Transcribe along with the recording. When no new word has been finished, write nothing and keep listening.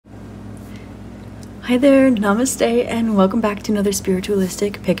Hi there, namaste, and welcome back to another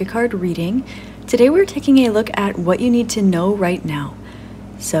spiritualistic pick a card reading. Today we're taking a look at what you need to know right now.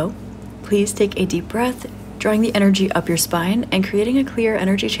 So, please take a deep breath, drawing the energy up your spine and creating a clear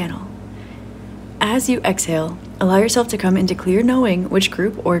energy channel. As you exhale, allow yourself to come into clear knowing which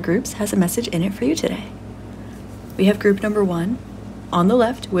group or groups has a message in it for you today. We have group number 1 on the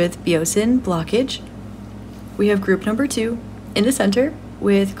left with Byosen, Blockage. We have group number 2 in the center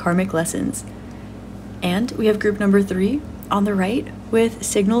with Karmic Lessons. And we have group number 3 on the right with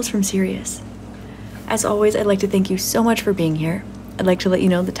Signals from Sirius. As always, I'd like to thank you so much for being here. I'd like to let you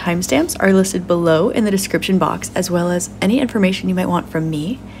know the timestamps are listed below in the description box, as well as any information you might want from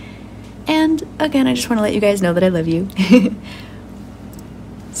me. And again, I just want to let you guys know that I love you.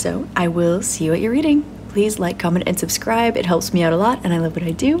 So I will see you at your reading. Please like, comment, and subscribe. It helps me out a lot, and I love what I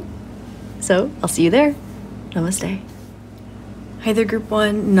do. So I'll see you there. Namaste. Hi there, group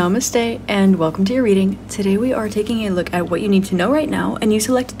 1, namaste, and welcome to your reading. Today we are taking a look at what you need to know right now, and you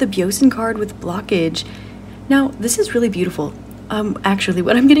selected the Byosen card with Blockage. Now, this is really beautiful. Actually,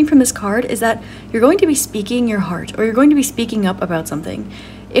 what I'm getting from this card is that you're going to be speaking your heart, or you're going to be speaking up about something.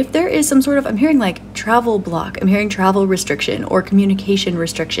 If there is some sort of, I'm hearing like travel block, I'm hearing travel restriction, or communication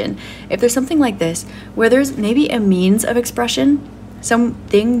restriction. If there's something like this, where there's maybe a means of expression,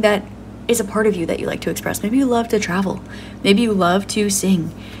 something that is a part of you that you like to express. Maybe you love to travel. Maybe you love to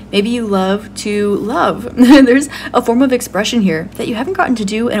sing. Maybe you love to love. There's a form of expression here that you haven't gotten to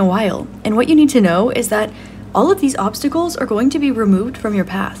do in a while. And what you need to know is that all of these obstacles are going to be removed from your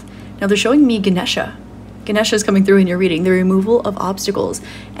path. Now they're showing me Ganesha. Ganesha is coming through in your reading, the removal of obstacles.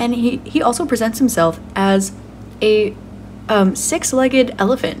 And he also presents himself as a six-legged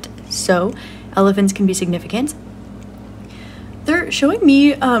elephant. So elephants can be significant. They're showing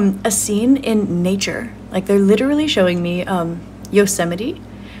me a scene in nature. Like they're literally showing me Yosemite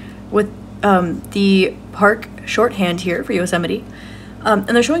with the park shorthand here for Yosemite. And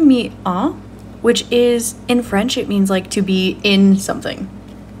they're showing me en, which is in French, it means like to be in something,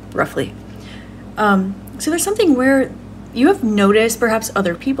 roughly. So there's something where you have noticed perhaps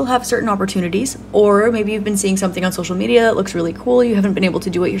other people have certain opportunities, or maybe you've been seeing something on social media that looks really cool. You haven't been able to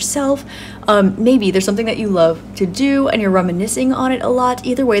do it yourself. Maybe there's something that you love to do and you're reminiscing on it a lot.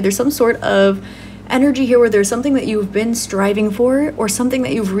 Either way, there's some sort of energy here where there's something that you've been striving for or something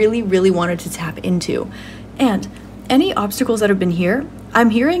that you've really, really wanted to tap into. And any obstacles that have been here,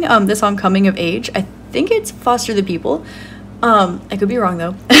 I'm hearing this song Coming of Age. I think it's Foster the People. I could be wrong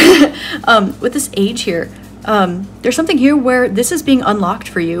though. With this age here, there's something here where this is being unlocked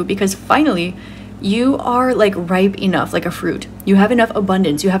for you because finally you are like ripe enough, like a fruit. You have enough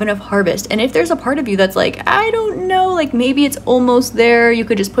abundance, you have enough harvest. And if there's a part of you that's like, I don't know, like maybe it's almost there, you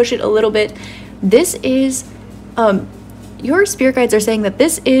could just push it a little bit. This is, your spirit guides are saying that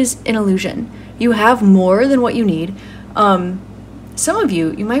this is an illusion. You have more than what you need. Some of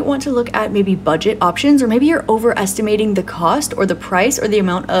you might want to look at maybe budget options, or maybe you're overestimating the cost or the price or the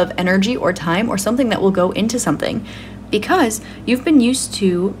amount of energy or time or something that will go into something, because you've been used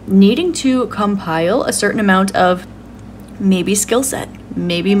to needing to compile a certain amount of maybe skill set,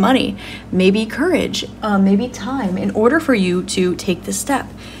 maybe money, maybe courage, maybe time in order for you to take this step.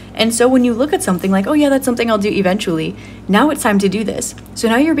 And so when you look at something like, oh yeah, that's something I'll do eventually, now it's time to do this. So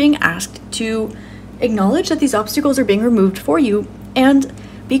now you're being asked to acknowledge that these obstacles are being removed for you and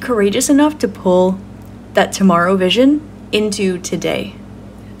be courageous enough to pull that tomorrow vision into today,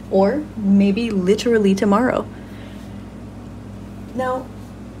 or maybe literally tomorrow. Now,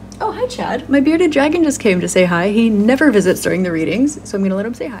 oh, hi Chad. My bearded dragon just came to say hi. He never visits during the readings, so I'm gonna let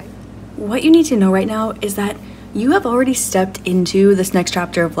him say hi. What you need to know right now is that you have already stepped into this next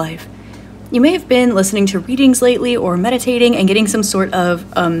chapter of life. You may have been listening to readings lately or meditating and getting some sort of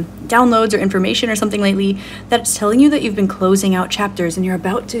downloads or information or something lately that's telling you that you've been closing out chapters and you're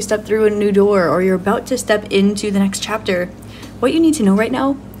about to step through a new door, or you're about to step into the next chapter. What you need to know right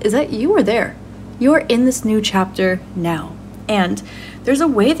now is that you are there. You are in this new chapter now. And there's a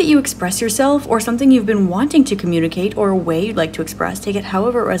way that you express yourself, or something you've been wanting to communicate, or a way you'd like to express, take it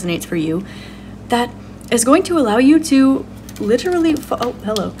however it resonates for you, that is going to allow you to literally,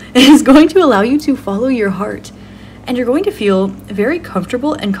 is going to allow you to follow your heart. And you're going to feel very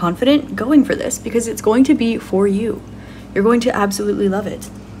comfortable and confident going for this because it's going to be for you. You're going to absolutely love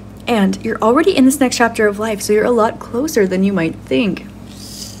it. And you're already in this next chapter of life, so you're a lot closer than you might think.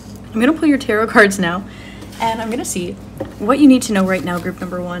 I'm going to pull your tarot cards now, and I'm going to see what you need to know right now, group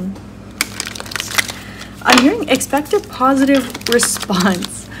number 1. I'm hearing expect a positive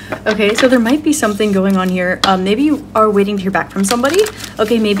response. Okay, so there might be something going on here. Maybe you are waiting to hear back from somebody.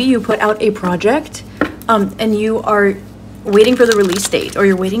 Okay, maybe you put out a project and you are waiting for the release date, or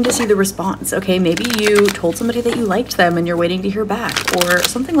you're waiting to see the response. Okay, maybe you told somebody that you liked them and you're waiting to hear back, or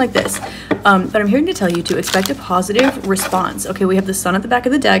something like this. But I'm here to tell you to expect a positive response. Okay, we have the sun at the back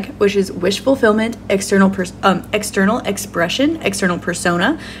of the deck, which is wish fulfillment, external expression, external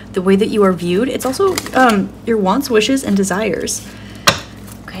persona, the way that you are viewed. It's also your wants, wishes, and desires.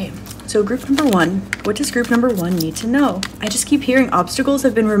 Okay, so group number one, what does group number one need to know? I just keep hearing obstacles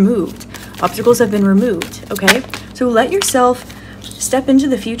have been removed. Obstacles have been removed, okay? So let yourself step into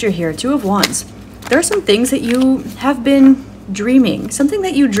the future here. Two of Wands. There are some things that you have been dreaming, something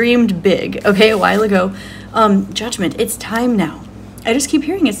that you dreamed big, okay, a while ago. Judgment, it's time now. I just keep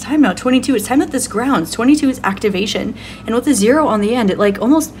hearing it's time now. 22, it's time that this grounds. 22 is activation. And with the 0 on the end, it like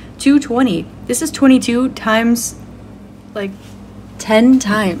almost 220. This is 22 times like 10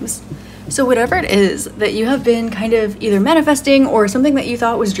 times. So whatever it is that you have been kind of either manifesting, or something that you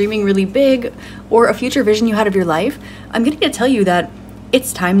thought was dreaming really big, or a future vision you had of your life, I'm going to tell you that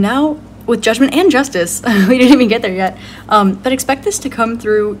it's time now with Judgment and Justice. We didn't even get there yet. But expect this to come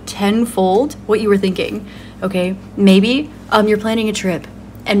through tenfold what you were thinking. Okay, maybe you're planning a trip,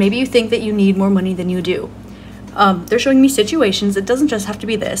 and maybe you think that you need more money than you do. They're showing me situations, it doesn't just have to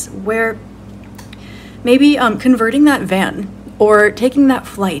be this, where maybe converting that van, or taking that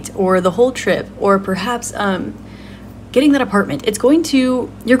flight, or the whole trip, or perhaps getting that apartment.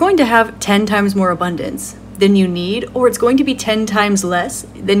 You're going to have 10 times more abundance than you need, or it's going to be 10 times less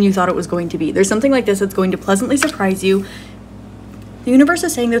than you thought it was going to be. There's something like this that's going to pleasantly surprise you. The universe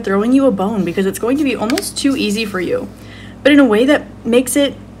is saying they're throwing you a bone because it's going to be almost too easy for you, but in a way that makes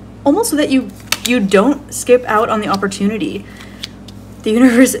it almost so that you don't skip out on the opportunity. The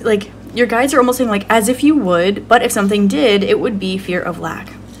universe, like, your guides are almost saying, like, as if you would, but if something did, it would be fear of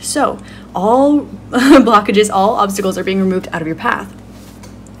lack. So all blockages, all obstacles are being removed out of your path.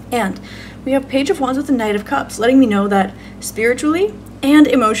 And we have Page of Wands with the Knight of Cups, letting me know that spiritually and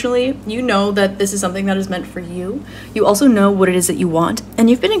emotionally, you know that this is something that is meant for you. You also know what it is that you want, and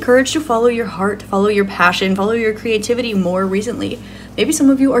you've been encouraged to follow your heart, follow your passion, follow your creativity more recently. Maybe some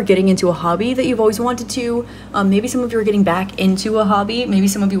of you are getting into a hobby that you've always wanted to. Maybe some of you are getting back into a hobby. Maybe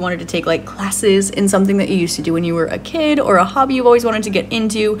some of you wanted to take like classes in something that you used to do when you were a kid, or a hobby you've always wanted to get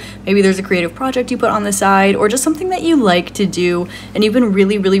into. Maybe there's a creative project you put on the side, or just something that you like to do, and you've been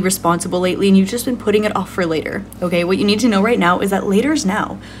really, really responsible lately, and you've just been putting it off for later. Okay, what you need to know right now is that later's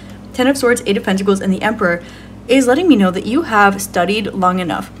now. 10 of Swords, 8 of Pentacles, and the Emperor is letting me know that you have studied long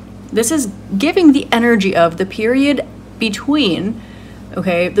enough. This is giving the energy of the period between,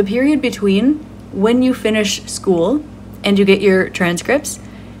 okay, the period between when you finish school and you get your transcripts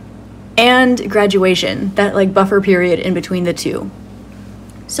and graduation, that like buffer period in between the two.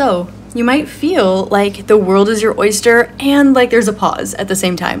 So you might feel like the world is your oyster and like there's a pause at the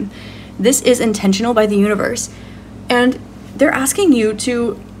same time. This is intentional by the universe, and they're asking you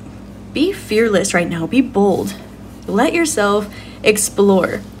to be fearless right now, be bold. Let yourself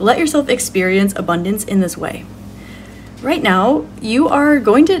explore, let yourself experience abundance in this way. Right now, you are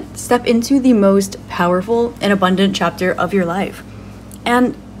going to step into the most powerful and abundant chapter of your life.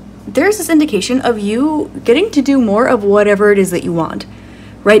 And there's this indication of you getting to do more of whatever it is that you want.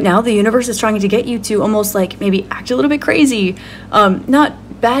 Right now, the universe is trying to get you to almost like maybe act a little bit crazy.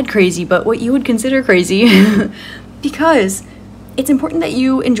 Not bad crazy, but what you would consider crazy. Because it's important that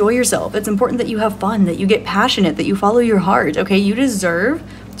you enjoy yourself. It's important that you have fun, that you get passionate, that you follow your heart, okay? You deserve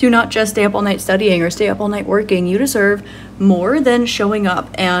to not just stay up all night studying or stay up all night working. You deserve more than showing up.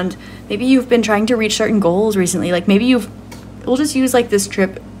 And maybe you've been trying to reach certain goals recently. Like maybe we'll just use like this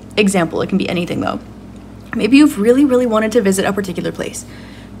trip example. It can be anything though. Maybe you've really, really wanted to visit a particular place,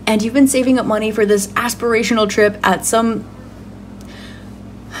 and you've been saving up money for this aspirational trip at some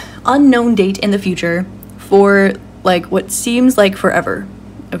unknown date in the future for like what seems like forever,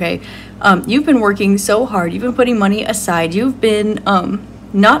 okay? You've been working so hard, you've been putting money aside, you've been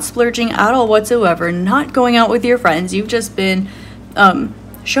not splurging at all whatsoever, not going out with your friends, you've just been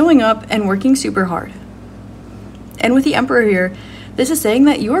showing up and working super hard. And with the Emperor here, this is saying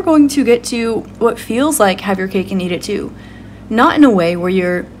that you are going to get to what feels like have your cake and eat it too. Not in a way where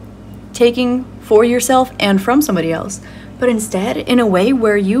you're taking for yourself and from somebody else, but instead in a way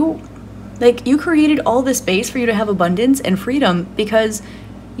where you created all this space for you to have abundance and freedom because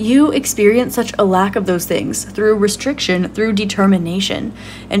you experienced such a lack of those things through restriction, through determination.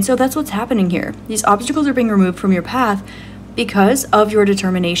 And so that's what's happening here. These obstacles are being removed from your path because of your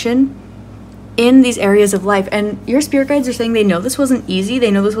determination in these areas of life. And your spirit guides are saying they know this wasn't easy,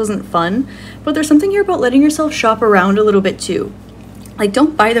 they know this wasn't fun, but there's something here about letting yourself shop around a little bit too. Like,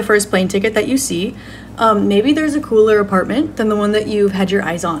 don't buy the first plane ticket that you see. Maybe there's a cooler apartment than the one that you've had your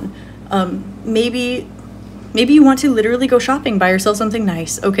eyes on. Maybe maybe you want to literally go shopping, buy yourself something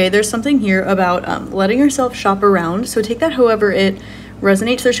nice. Okay, there's something here about letting yourself shop around. So take that however it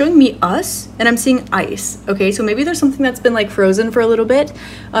resonates. They're showing me us, and I'm seeing ice. Okay, so maybe there's something that's been like frozen for a little bit.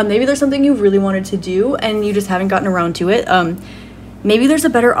 Maybe there's something you really wanted to do and you just haven't gotten around to it. Maybe there's a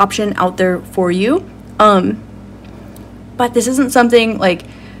better option out there for you. But this isn't something like,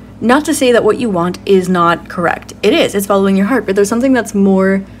 not to say that what you want is not correct. It is, it's following your heart, but there's something that's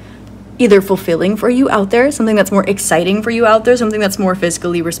more either fulfilling for you out there, something that's more exciting for you out there, something that's more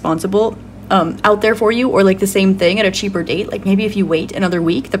fiscally responsible out there for you, or like the same thing at a cheaper date. Like maybe if you wait another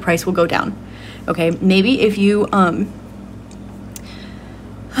week, the price will go down. Okay, maybe if you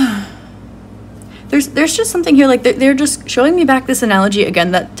there's just something here, like they're just showing me back this analogy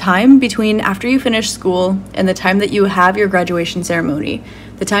again, that time between after you finish school and the time that you have your graduation ceremony,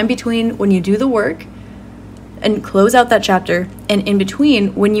 the time between when you do the work and close out that chapter, and in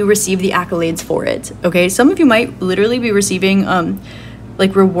between when you receive the accolades for it. Okay, some of you might literally be receiving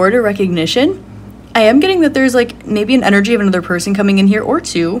like reward or recognition. I am getting that there's like maybe an energy of another person coming in here, or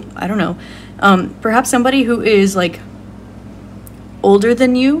two, I don't know. Perhaps somebody who is like older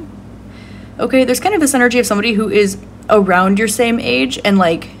than you. Okay, there's kind of this energy of somebody who is around your same age and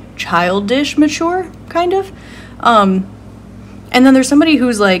like childish mature, kind of. And then there's somebody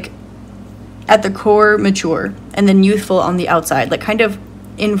who's like at the core mature and then youthful on the outside, like kind of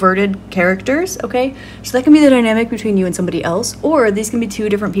inverted characters. Okay, so that can be the dynamic between you and somebody else, or these can be two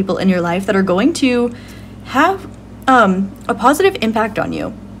different people in your life that are going to have a positive impact on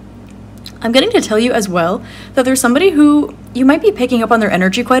you. I'm getting to tell you as well that there's somebody who you might be picking up on their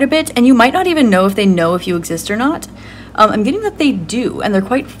energy quite a bit, and you might not even know if they know if you exist or not. I'm getting that they do, and they're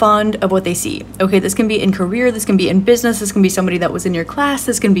quite fond of what they see. Okay, this can be in career, this can be in business, this can be somebody that was in your class,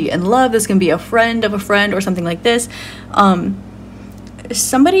 this can be in love, this can be a friend of a friend or something like this.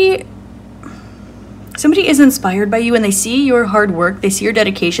 Somebody is inspired by you, and they see your hard work, they see your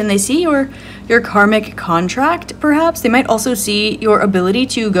dedication, they see your karmic contract, perhaps. They might also see your ability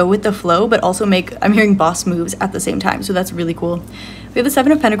to go with the flow, but also make, I'm hearing boss moves at the same time, so that's really cool. We have the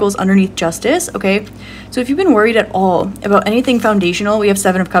Seven of Pentacles underneath Justice, okay? So if you've been worried at all about anything foundational, we have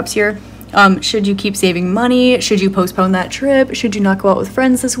Seven of Cups here. Should you keep saving money? Should you postpone that trip? Should you not go out with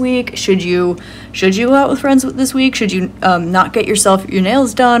friends this week? Should you go out with friends this week? Should you not get yourself your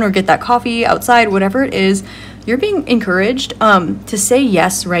nails done or get that coffee outside? Whatever it is, you're being encouraged to say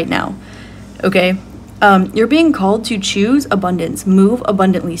yes right now, okay? You're being called to choose abundance, move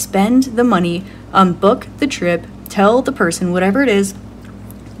abundantly, spend the money, book the trip, tell the person, whatever it is.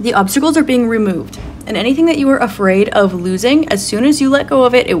 The obstacles are being removed, and anything that you were afraid of losing, as soon as you let go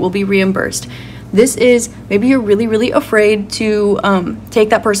of it, it will be reimbursed. This is, maybe you're really, really afraid to take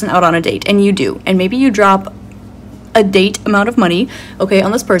that person out on a date, and you do, and maybe you drop a date amount of money, okay,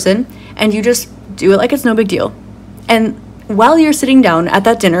 on this person, and you just do it like it's no big deal. And while you're sitting down at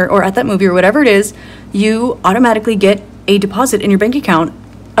that dinner or at that movie or whatever it is, you automatically get a deposit in your bank account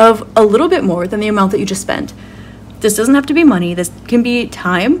of a little bit more than the amount that you just spent. This doesn't have to be money. This can be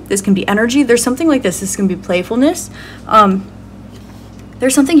time. This can be energy. There's something like this. This can be playfulness.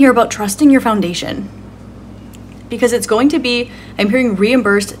 There's something here about trusting your foundation, because it's going to be, I'm hearing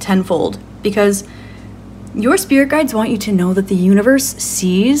reimbursed tenfold, because your spirit guides want you to know that the universe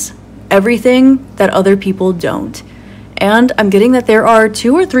sees everything that other people don't. And I'm getting that there are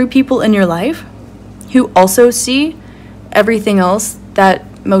 2 or 3 people in your life who also see everything else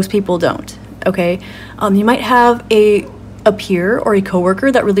that most people don't. Okay, you might have a peer or a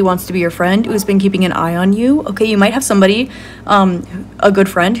coworker that really wants to be your friend, who's been keeping an eye on you. Okay, you might have somebody, a good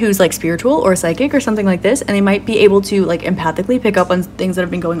friend who's like spiritual or psychic or something like this, and they might be able to like empathically pick up on things that have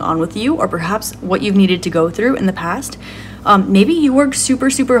been going on with you, or perhaps what you've needed to go through in the past. Maybe you worked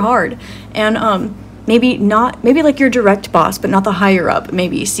super, super hard, and maybe like your direct boss, but not the higher up,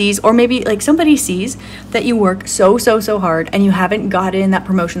 maybe sees, or maybe like somebody sees that you work so hard and you haven't gotten that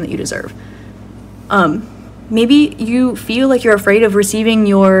promotion that you deserve. Maybe you feel like you're afraid of receiving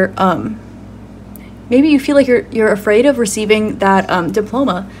your, maybe you feel like you're afraid of receiving that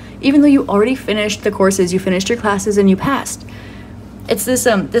diploma, even though you already finished the courses, you finished your classes, and you passed. It's this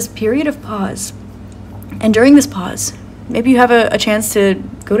this period of pause, and during this pause, maybe you have a chance to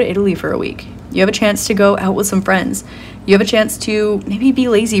go to Italy for a week. You have a chance to go out with some friends. You have a chance to maybe be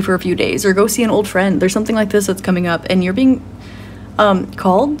lazy for a few days, or go see an old friend. There's something like this that's coming up, and you're being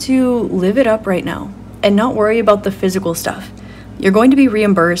called to live it up right now and not worry about the physical stuff. You're going to be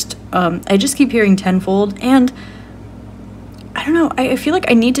reimbursed. I just keep hearing tenfold, and I don't know, I feel like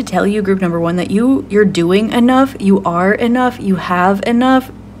I need to tell you, group number 1, that you're doing enough, you are enough, you have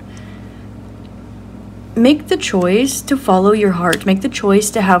enough. Make the choice to follow your heart. Make the choice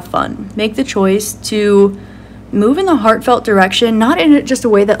to have fun. Make the choice to move in the heartfelt direction, not in just a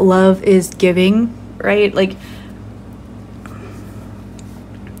way that love is giving, right? Like,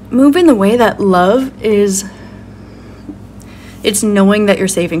 move in the way that love is, it's knowing that you're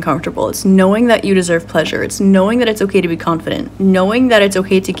safe and comfortable. It's knowing that you deserve pleasure. It's knowing that it's okay to be confident. Knowing that it's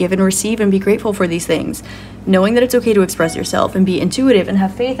okay to give and receive and be grateful for these things. Knowing that it's okay to express yourself and be intuitive and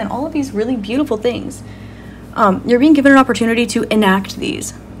have faith and all of these really beautiful things. You're being given an opportunity to enact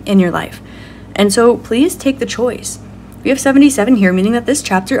these in your life. And so please take the choice. We have 77 here, meaning that this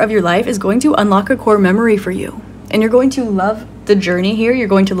chapter of your life is going to unlock a core memory for you. And you're going to love the journey here. You're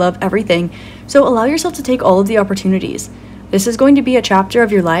going to love everything. So allow yourself to take all of the opportunities. This is going to be a chapter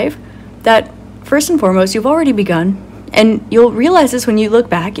of your life that, first and foremost, you've already begun. And you'll realize this when you look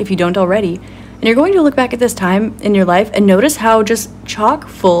back, if you don't already. And you're going to look back at this time in your life and notice how just chock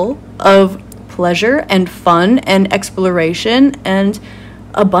full of pleasure and fun and exploration and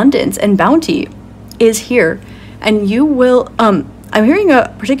abundance and bounty is here. And you will, I'm hearing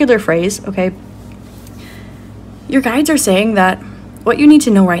a particular phrase, okay? Your guides are saying that what you need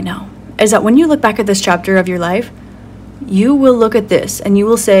to know right now is that when you look back at this chapter of your life, you will look at this and you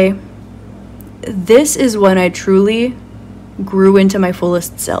will say, this is when I truly grew into my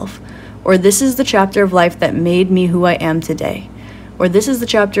fullest self. Or this is the chapter of life that made me who I am today. Or this is the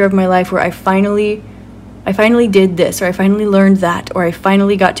chapter of my life where I finally did this, or I finally learned that, or I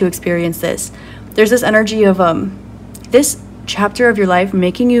finally got to experience this. There's this energy of this chapter of your life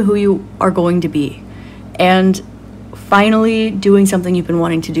making you who you are going to be. And finally doing something you've been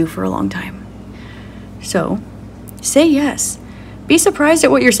wanting to do for a long time. So, say yes. Be surprised at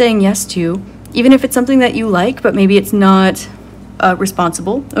what you're saying yes to, even if it's something that you like, but maybe it's not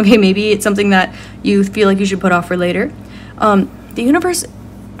responsible. Okay, maybe it's something that you feel like you should put off for later. The universe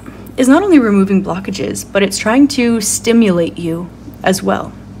is not only removing blockages, but it's trying to stimulate you as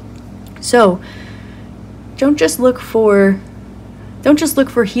well. So, don't just look for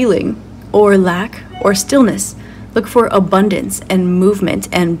healing or lack or stillness. Look for abundance and movement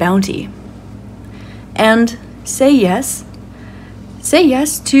and bounty. And say yes. Say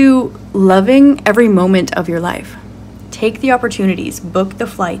yes to loving every moment of your life. Take the opportunities, book the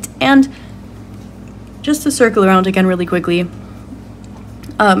flight, and just to circle around again really quickly,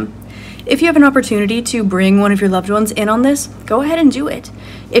 if you have an opportunity to bring one of your loved ones in on this, go ahead and do it.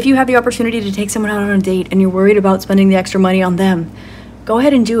 If you have the opportunity to take someone out on a date and you're worried about spending the extra money on them, go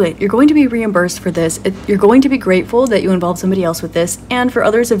ahead and do it. You're going to be reimbursed for this. You're going to be grateful that you involved somebody else with this. And for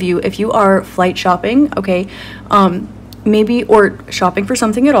others of you, if you are flight shopping, okay, maybe, or shopping for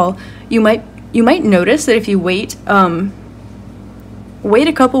something at all, you might notice that if you wait a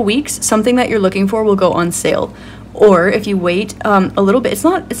couple weeks, something that you're looking for will go on sale. Or if you wait a little bit, it's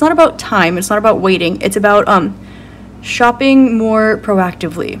not about time, it's not about waiting, it's about shopping more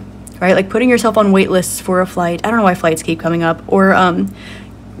proactively. Right, like putting yourself on wait lists for a flight. I don't know why flights keep coming up. Or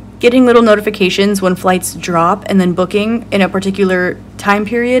getting little notifications when flights drop and then booking in a particular time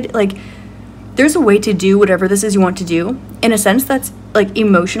period. Like, there's a way to do whatever this is you want to do in a sense that's like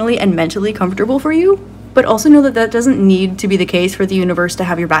emotionally and mentally comfortable for you, but also know that that doesn't need to be the case for the universe to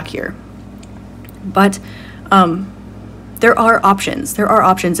have your back here. But there are options. There are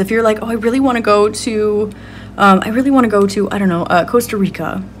options. If you're like, oh, I really want to go to, I don't know, Costa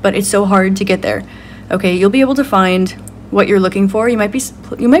Rica, but it's so hard to get there. Okay, you'll be able to find what you're looking for. You might be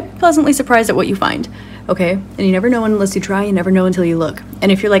pleasantly surprised at what you find. Okay, and you never know unless you try. You never know until you look.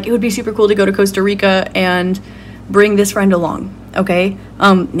 And if you're like, it would be super cool to go to Costa Rica and bring this friend along. Okay,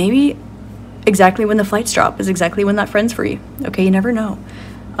 maybe exactly when the flights drop is exactly when that friend's free. Okay, you never know.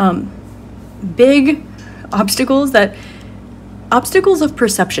 Big obstacles of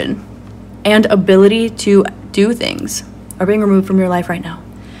perception and ability to do things are being removed from your life right now.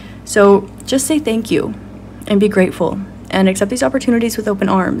 So just say thank you and be grateful and accept these opportunities with open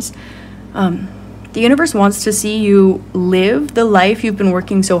arms. The universe wants to see you live the life you've been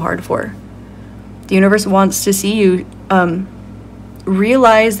working so hard for. The universe wants to see you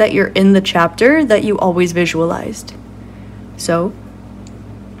realize that you're in the chapter that you always visualized. So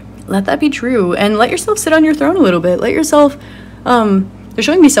let that be true and let yourself sit on your throne a little bit. Let yourself, they're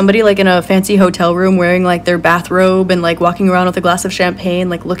showing me somebody like in a fancy hotel room wearing like their bathrobe and like walking around with a glass of champagne,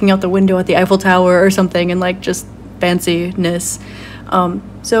 like looking out the window at the Eiffel Tower or something and like just fanciness.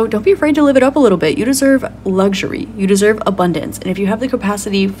 So don't be afraid to live it up a little bit. You deserve luxury. You deserve abundance. And if you have the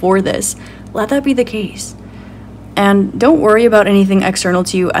capacity for this, let that be the case. And don't worry about anything external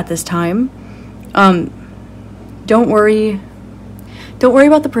to you at this time. Don't worry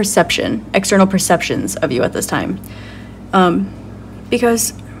about the external perceptions of you at this time.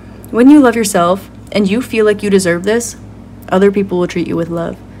 Because when you love yourself and you feel like you deserve this, other people will treat you with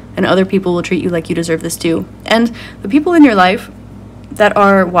love. And other people will treat you like you deserve this too. And the people in your life that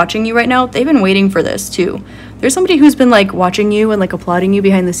are watching you right now, they've been waiting for this too. There's somebody who's been like watching you and like applauding you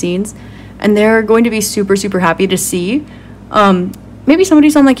behind the scenes, and they're going to be super, super happy to see. Maybe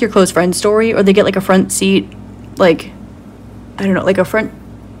somebody's on like your close friend story, or they get like a front seat, like, I don't know, like a front,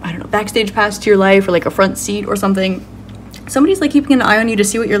 I don't know, backstage pass to your life, or like a front seat or something. Somebody's like keeping an eye on you to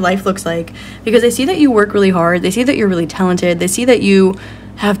see what your life looks like, because they see that you work really hard, they see that you're really talented, they see that you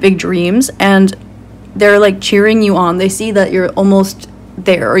have big dreams, and they're like cheering you on. They see that you're almost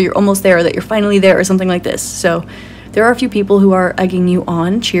there, or you're almost there, that you're finally there, or something like this. So there are a few people who are egging you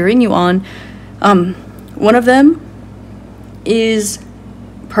on, cheering you on. One of them is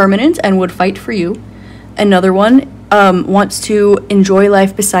permanent and would fight for you. Another one wants to enjoy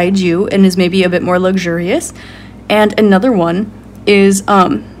life beside you and is maybe a bit more luxurious. And another one is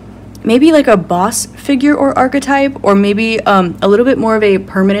maybe like a boss figure or archetype, or maybe a little bit more of a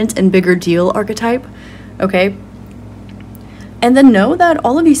permanent and bigger deal archetype. Okay? And then know that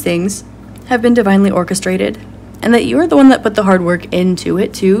all of these things have been divinely orchestrated, and that you're the one that put the hard work into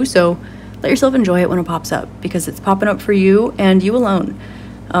it too. So let yourself enjoy it when it pops up, because it's popping up for you and you alone.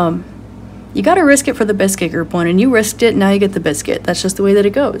 You got to risk it for the biscuit, group one, and you risked it. Now you get the biscuit. That's just the way that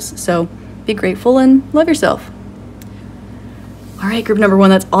it goes. So be grateful and love yourself. All right, group number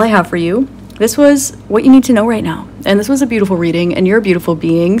one, that's all I have for you. This was what you need to know right now. And this was a beautiful reading, and you're a beautiful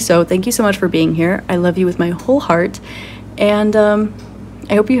being. So thank you so much for being here. I love you with my whole heart. And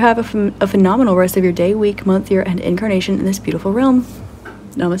I hope you have a phenomenal rest of your day, week, month, year, and incarnation in this beautiful realm.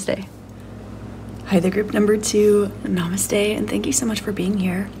 Namaste. Hi there, group number two. Namaste, and thank you so much for being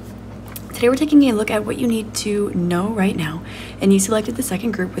here. Today we're taking a look at what you need to know right now, and you selected the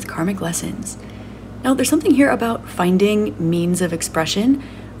second group with Karmic lessons. Now, there's something here about finding means of expression.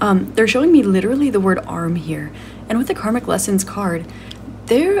 They're showing me literally the word arm here, and with the Karmic lessons card,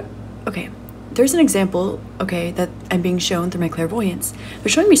 there's an example, that I'm being shown through my clairvoyance.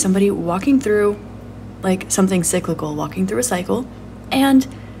 They're showing me somebody walking through like something cyclical, walking through a cycle, and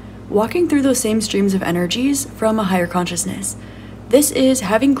walking through those same streams of energies from a higher consciousness. This is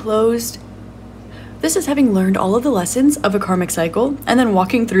having learned all of the lessons of a karmic cycle and then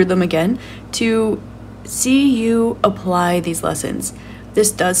walking through them again to see you apply these lessons.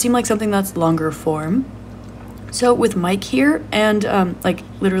 This does seem like something that's longer form. So with Mike here, and like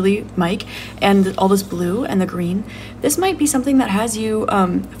literally Mike, and all this blue and the green, this might be something that has you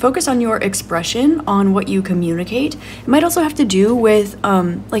focus on your expression, on what you communicate. It might also have to do with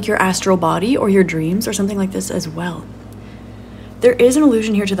like your astral body or your dreams or something like this as well. There is an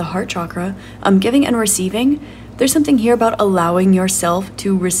allusion here to the heart chakra, giving and receiving. There's something here about allowing yourself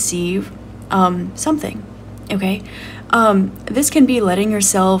to receive something, okay? This can be letting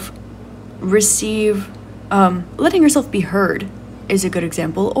yourself receive, letting yourself be heard is a good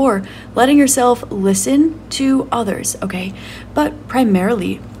example, or letting yourself listen to others, okay? But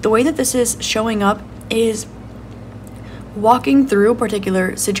primarily, the way that this is showing up is walking through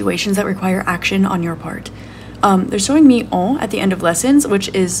particular situations that require action on your part. They're showing me on at the end of lessons, which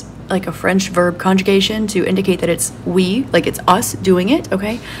is like a French verb conjugation to indicate that it's we, like it's us doing it,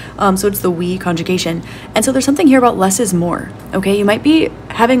 okay? So it's the we conjugation. And so there's something here about less is more, okay? You might be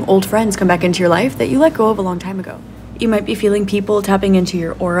having old friends come back into your life that you let go of a long time ago. You might be feeling people tapping into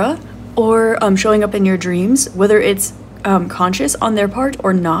your aura, or showing up in your dreams, whether it's conscious on their part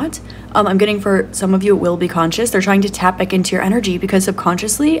or not. I'm getting for some of you it will be conscious. They're trying to tap back into your energy because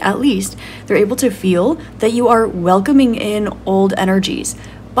subconsciously, at least, they're able to feel that you are welcoming in old energies,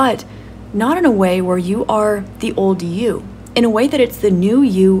 but not in a way where you are the old you, in a way that it's the new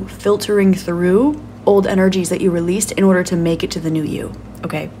you filtering through old energies that you released in order to make it to the new you,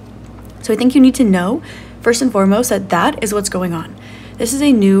 okay? So I think you need to know, first and foremost, that that is what's going on. This is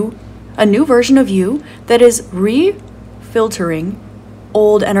a new version of you that is refiltering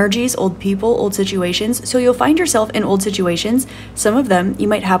old energies, old people, old situations. So you'll find yourself in old situations. Some of them you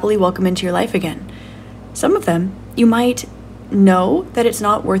might happily welcome into your life again. Some of them you might know that it's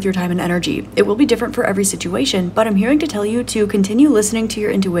not worth your time and energy. It will be different for every situation, but I'm hearing to tell you to continue listening to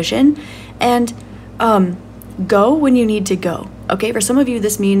your intuition and go when you need to go, okay? For some of you,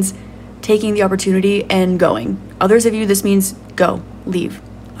 this means taking the opportunity and going. Others of you, this means go, leave,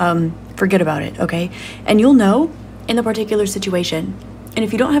 forget about it, okay? And you'll know in the particular situation. And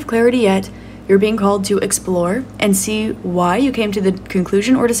if you don't have clarity yet, you're being called to explore and see why you came to the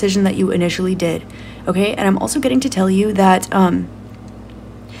conclusion or decision that you initially did, okay? And I'm also getting to tell you that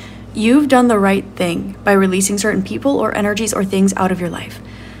you've done the right thing by releasing certain people or energies or things out of your life.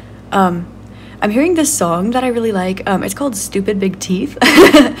 I'm hearing this song that I really like. It's called Stupid Big Teeth.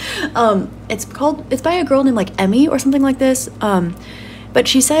 It's by a girl named like Emmy or something like this. But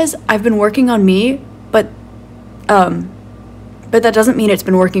she says, I've been working on me, but but that doesn't mean it's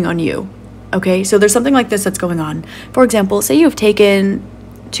been working on you. Okay, so there's something like this that's going on. For example, say you've taken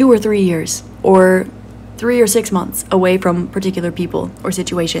 2 or 3 years or 3 or 6 months away from particular people or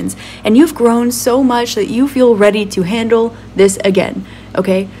situations, and you've grown so much that you feel ready to handle this again.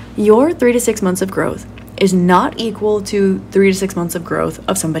 Okay, your 3 to 6 months of growth is not equal to 3 to 6 months of growth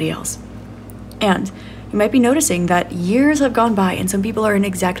of somebody else. And you might be noticing that years have gone by and some people are in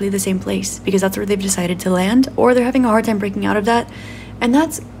exactly the same place because that's where they've decided to land, or they're having a hard time breaking out of that, and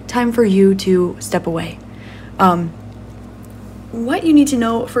that's time for you to step away. What you need to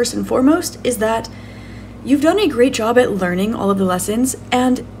know first and foremost is that you've done a great job at learning all of the lessons,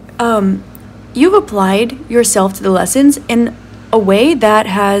 and you've applied yourself to the lessons in a way that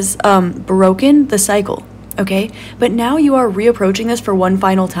has broken the cycle. Okay, but now you are reapproaching this for one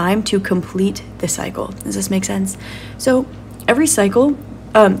final time to complete the cycle. Does this make sense? So every cycle,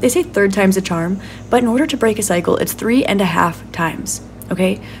 they say 3rd time's a charm, but in order to break a cycle, it's 3.5 times.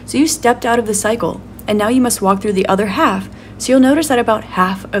 Okay, so you stepped out of the cycle, and now you must walk through the other half. So you'll notice that about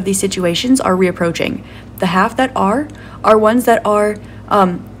half of these situations are reapproaching. The half that are ones that are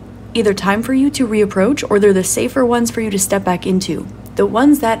either time for you to reapproach, or they're the safer ones for you to step back into. The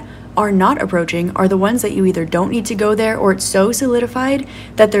ones that are not approaching are the ones that you either don't need to go there, or it's so solidified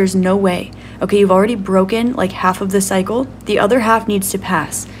that there's no way. Okay, you've already broken like half of the cycle. The other half needs to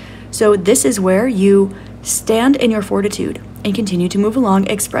pass. So this is where you stand in your fortitude and continue to move along,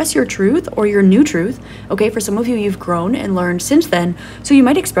 express your truth or your new truth. Okay, for some of you, you've grown and learned since then, so you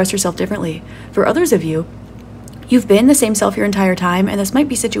might express yourself differently. For others of you, you've been the same self your entire time, and this might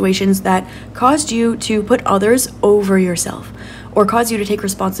be situations that caused you to put others over yourself, or cause you to take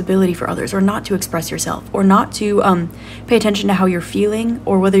responsibility for others, or not to express yourself, or not to pay attention to how you're feeling,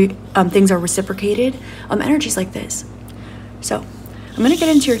 or whether things are reciprocated, energies like this. So I'm going to get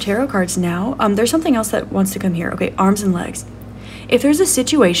into your tarot cards now. There's something else that wants to come here. Okay, arms and legs. If there's a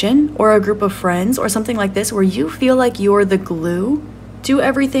situation or a group of friends or something like this where you feel like you're the glue to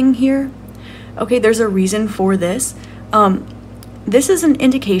everything here, okay, there's a reason for this. This is an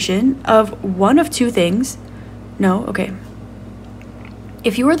indication of one of two things. No, okay.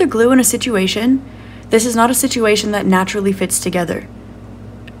 If you are the glue in a situation, this is not a situation that naturally fits together.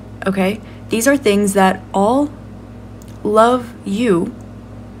 Okay? These are things that all love you,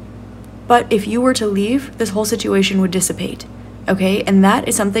 but if you were to leave, this whole situation would dissipate. Okay? And that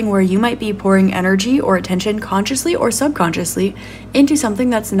is something where you might be pouring energy or attention consciously or subconsciously into something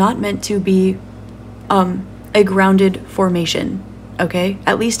that's not meant to be a grounded formation. Okay?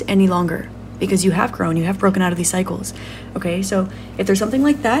 At least any longer. Because you have grown, you have broken out of these cycles. Okay, so if there's something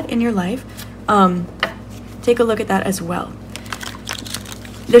like that in your life, take a look at that as well.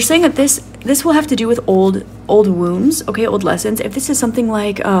 They're saying that this will have to do with old wounds, okay, old lessons. If this is something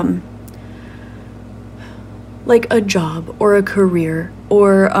like a job or a career,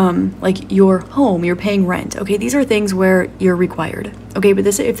 or like your home, you're paying rent. Okay, these are things where you're required. Okay, but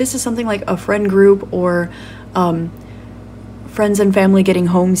if this is something like a friend group, or friends and family getting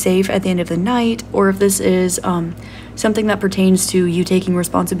home safe at the end of the night, or if this is something that pertains to you taking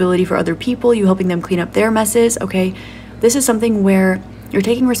responsibility for other people, you helping them clean up their messes, okay? This is something where you're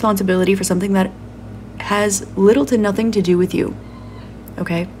taking responsibility for something that has little to nothing to do with you,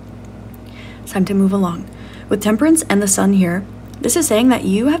 okay? It's time to move along. With Temperance and the Sun here, this is saying that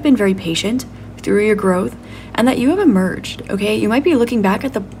you have been very patient through your growth, and that you have emerged, okay? You might be looking back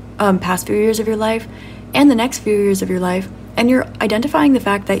at the past few years of your life and the next few years of your life, and you're identifying the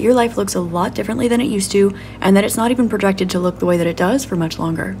fact that your life looks a lot differently than it used to, and that it's not even projected to look the way that it does for much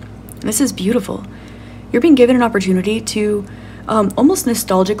longer. And this is beautiful. You're being given an opportunity to almost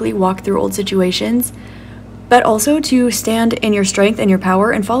nostalgically walk through old situations, but also to stand in your strength and your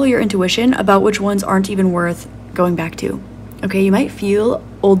power and follow your intuition about which ones aren't even worth going back to. Okay, you might feel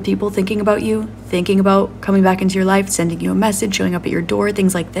old people thinking about you, thinking about coming back into your life, sending you a message, showing up at your door,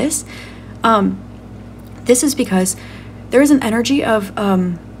 things like this. This is because there is an energy of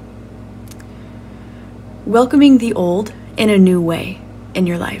welcoming the old in a new way in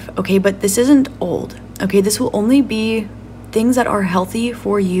your life, okay? But this isn't old, okay? This will only be things that are healthy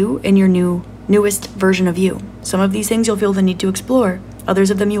for you in your newest version of you. Some of these things you'll feel the need to explore. Others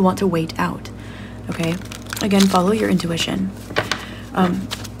of them you want to wait out, okay? Again, follow your intuition.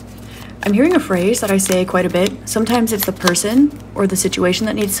 I'm hearing a phrase that I say quite a bit. Sometimes it's the person or the situation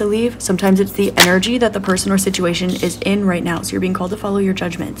that needs to leave. Sometimes it's the energy that the person or situation is in right now. So you're being called to follow your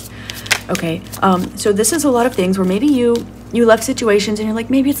judgment. Okay, so this is a lot of things where maybe you left situations and you're like,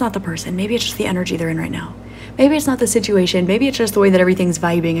 maybe it's not the person. Maybe it's just the energy they're in right now. Maybe it's not the situation. Maybe it's just the way that everything's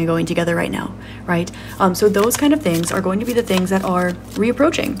vibing and going together right now, right? So those kind of things are going to be the things that are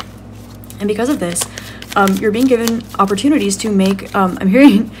reapproaching. And because of this, You're being given opportunities to make, I'm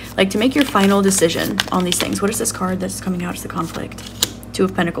hearing, like, to make your final decision on these things. What is this card that's coming out? It's the conflict. Two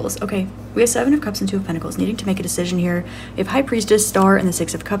of Pentacles. Okay, we have Seven of Cups and Two of Pentacles, needing to make a decision here. We have High Priestess, Star, and the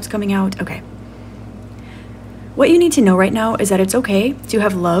Six of Cups coming out. Okay. What you need to know right now is that it's okay to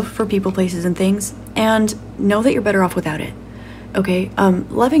have love for people, places, and things, and know that you're better off without it. Okay,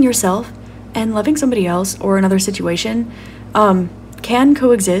 loving yourself and loving somebody else or another situation can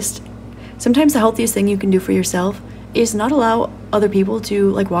coexist. Sometimes the healthiest thing you can do for yourself is not allow other people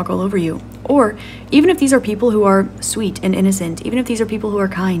to like walk all over you. Or even if these are people who are sweet and innocent, even if these are people who are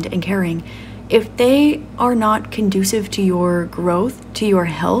kind and caring, if they are not conducive to your growth, to your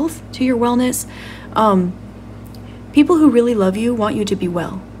health, to your wellness, people who really love you want you to be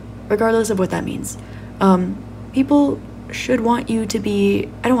well, regardless of what that means. People should want you to be,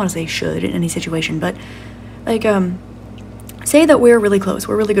 I don't want to say should in any situation, but like, say that we're really close,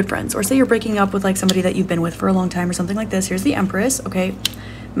 we're really good friends, or say you're breaking up with like somebody that you've been with for a long time or something like this. Here's the Empress, okay?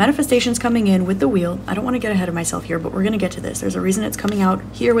 Manifestation's coming in with the Wheel. I don't want to get ahead of myself here, but we're going to get to this. There's a reason it's coming out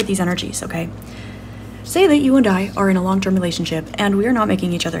here with these energies, okay? Say that you and I are in a long-term relationship and we are not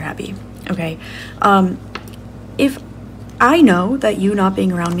making each other happy, okay? If I know that you not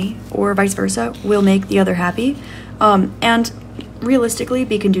being around me or vice versa will make the other happy, and realistically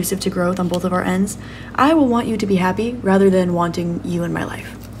be conducive to growth on both of our ends, I will want you to be happy rather than wanting you in my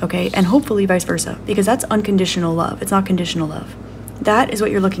life, okay? And hopefully vice versa, because that's unconditional love. It's not conditional love. That is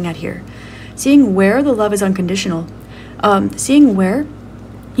what you're looking at here. Seeing where the love is unconditional, seeing where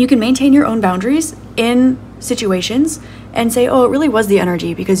you can maintain your own boundaries in situations and say, oh, it really was the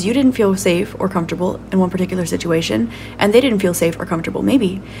energy because you didn't feel safe or comfortable in one particular situation and they didn't feel safe or comfortable.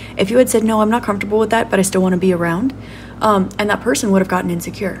 Maybe if you had said, no, I'm not comfortable with that, but I still want to be around, and that person would have gotten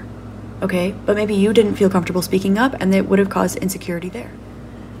insecure, okay? But maybe you didn't feel comfortable speaking up and it would have caused insecurity there.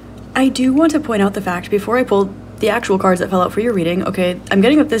 I do want to point out the fact, before I pulled the actual cards that fell out for your reading, okay, I'm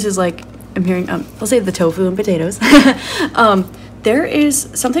getting that this is like, I'm hearing, I'll say the tofu and potatoes. There is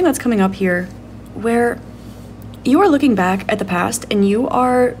something that's coming up here where you are looking back at the past and you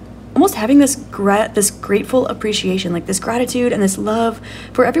are almost having this grateful appreciation, like this gratitude and this love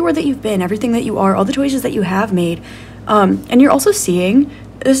for everywhere that you've been, everything that you are, all the choices that you have made. And you're also seeing,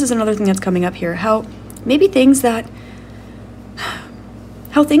 this is another thing that's coming up here, how maybe things that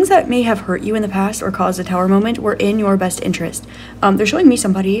may have hurt you in the past or caused a tower moment were in your best interest. They're showing me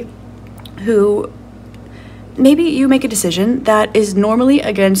somebody who maybe you make a decision that is normally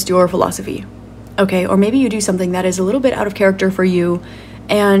against your philosophy. Okay, or maybe you do something that is a little bit out of character for you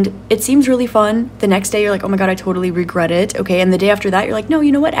and it seems really fun. The next day you're like, oh my God, I totally regret it. Okay, and the day after that you're like, no,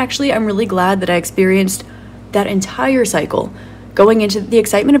 you know what? Actually, I'm really glad that I experienced that entire cycle, going into the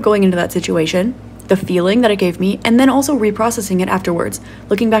excitement of going into that situation, the feeling that it gave me, and then also reprocessing it afterwards,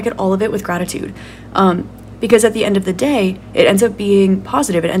 looking back at all of it with gratitude. Because at the end of the day, it ends up being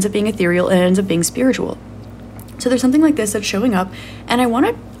positive, it ends up being ethereal, and it ends up being spiritual. So there's something like this that's showing up, and I want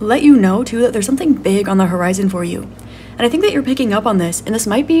to let you know too that there's something big on the horizon for you. And I think that you're picking up on this, and this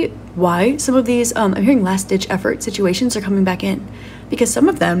might be why some of these, I'm hearing last-ditch effort situations are coming back in, because some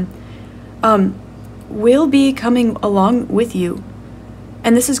of them will be coming along with you,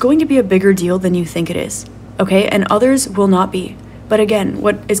 and this is going to be a bigger deal than you think it is, okay? And others will not be. But again,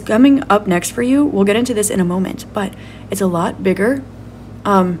 what is coming up next for you, we'll get into this in a moment, but it's a lot bigger.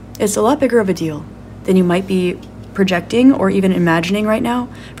 It's a lot bigger of a deal than you might be projecting or even imagining right now.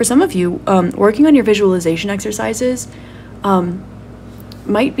 For some of you, working on your visualization exercises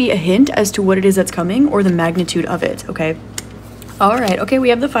might be a hint as to what it is that's coming or the magnitude of it, okay? All right, okay, we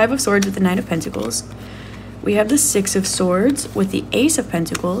have the Five of Swords with the Nine of Pentacles. We have the Six of Swords with the Ace of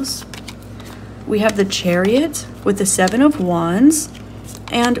Pentacles. We have the Chariot with the Seven of Wands.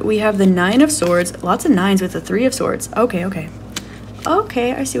 And we have the Nine of Swords, lots of nines with the Three of Swords. Okay, okay.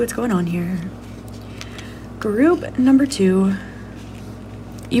 Okay, I see what's going on here. Group number 2.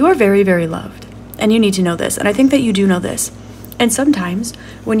 You are very, very loved. And you need to know this. And I think that you do know this. And sometimes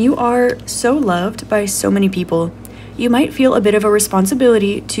when you are so loved by so many people, you might feel a bit of a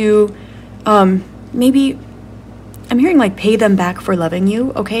responsibility to maybe, I'm hearing like pay them back for loving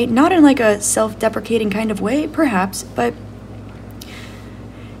you, okay? Not in like a self-deprecating kind of way, perhaps, but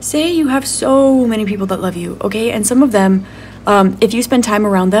say you have so many people that love you, okay? And some of them, if you spend time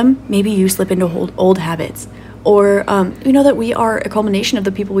around them, maybe you slip into old habits. Or we know that we are a culmination of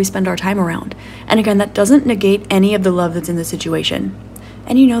the people we spend our time around. And again, that doesn't negate any of the love that's in the situation.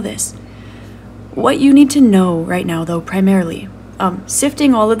 And you know this. What you need to know right now, though, primarily,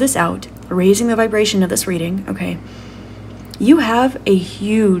 sifting all of this out, raising the vibration of this reading, okay, you have a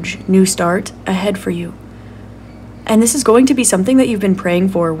huge new start ahead for you. And this is going to be something that you've been praying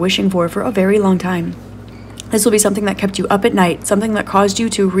for, wishing for a very long time. This will be something that kept you up at night, something that caused you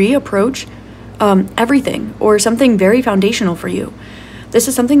to reapproach everything, or something very foundational for you. This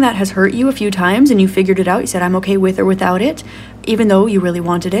is something that has hurt you a few times and you figured it out. You said, I'm okay with or without it, even though you really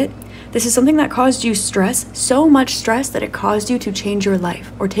wanted it. This is something that caused you stress, so much stress that it caused you to change your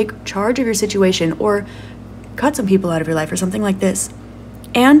life or take charge of your situation or cut some people out of your life or something like this.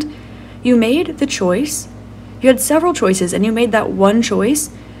 And you made the choice. You had several choices and you made that one choice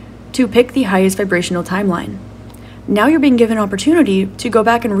to pick the highest vibrational timeline. Now you're being given an opportunity to go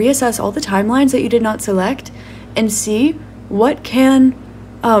back and reassess all the timelines that you did not select and see what can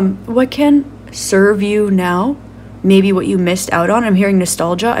serve you now, maybe what you missed out on. I'm hearing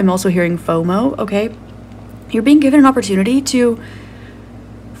nostalgia. I'm also hearing FOMO, okay? You're being given an opportunity to,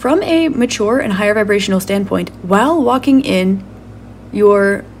 from a mature and higher vibrational standpoint, while walking in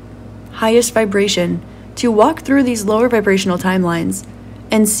your highest vibration, to walk through these lower vibrational timelines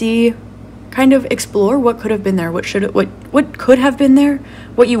and see, kind of explore what could have been there, what could have been there,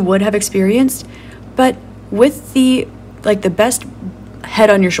 what you would have experienced, but with the best head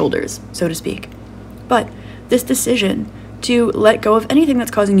on your shoulders, so to speak. But this decision to let go of anything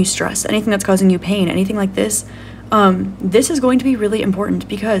that's causing you stress, anything that's causing you pain, anything like this, this is going to be really important,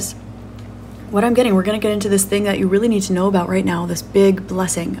 because what I'm getting, we're going to get into this thing that you really need to know about right now, this big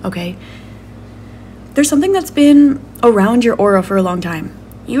blessing, okay? There's something that's been around your aura for a long time.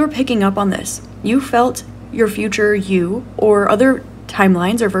 You are picking up on this. You felt your future you, or other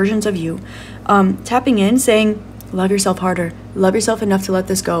timelines or versions of you, tapping in, saying, love yourself harder, love yourself enough to let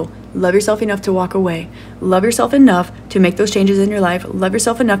this go, love yourself enough to walk away, love yourself enough to make those changes in your life, love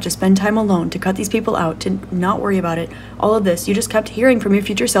yourself enough to spend time alone, to cut these people out, to not worry about it. All of this, you just kept hearing from your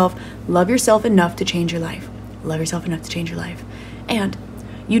future self, love yourself enough to change your life, love yourself enough to change your life. And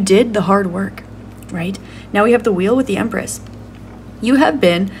you did the hard work, right? Now we have the wheel with the Empress. You have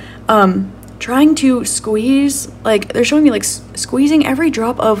been trying to squeeze, they're showing me squeezing every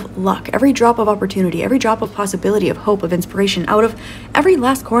drop of luck, every drop of opportunity, every drop of possibility, of hope, of inspiration out of every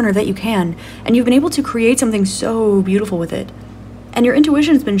last corner that you can. And you've been able to create something so beautiful with it. And your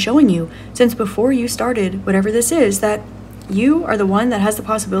intuition has been showing you since before you started whatever this is, that you are the one that has the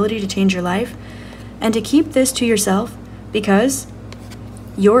possibility to change your life, and to keep this to yourself, because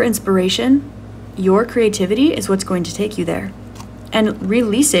your inspiration, your creativity is what's going to take you there. And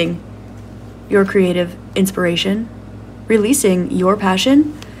releasing your creative inspiration, releasing your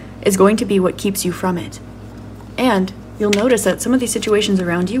passion, is going to be what keeps you from it. And you'll notice that some of these situations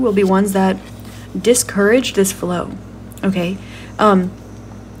around you will be ones that discourage this flow, okay? And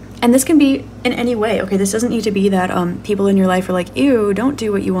this can be in any way, okay? This doesn't need to be that people in your life are like, ew, don't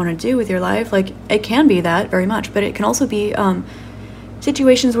do what you want to do with your life. It can be that very much, but it can also be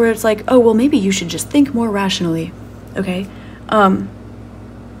situations where it's like, oh, well, maybe you should just think more rationally, okay?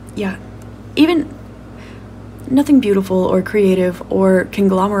 Yeah, even nothing beautiful or creative or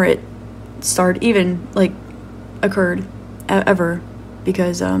conglomerate occurred ever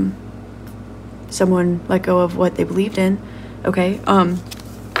because someone let go of what they believed in, okay?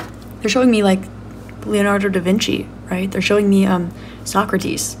 They're showing me Leonardo da Vinci, right? They're showing me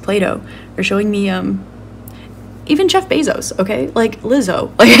Socrates, Plato. They're showing me even Jeff Bezos, okay?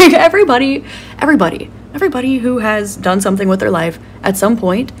 Lizzo, everybody who has done something with their life at some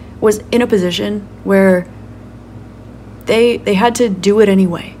point was in a position where they had to do it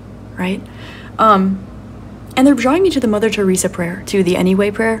anyway, right? And they're drawing me to the Mother Teresa prayer, to the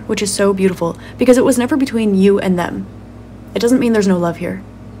anyway prayer, which is so beautiful, because it was never between you and them. It doesn't mean there's no love here.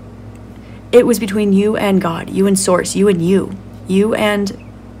 It was between you and God, you and Source, you and you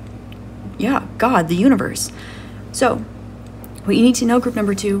and, yeah, God, the universe. So, what you need to know, group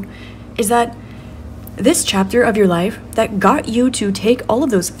number 2, is that this chapter of your life that got you to take all of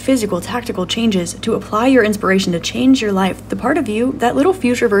those physical, tactical changes to apply your inspiration to change your life, the part of you, that little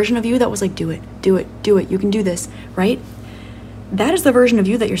future version of you that was like, do it, you can do this, right? That is the version of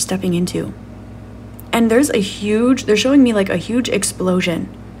you that you're stepping into. And they're showing me a huge explosion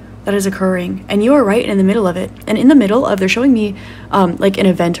that is occurring, and you are right in the middle of it. And in the middle of, they're showing me an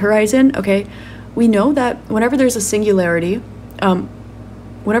event horizon, okay? We know that whenever there's a singularity,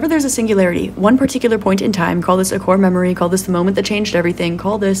 one particular point in time, call this a core memory, call this the moment that changed everything,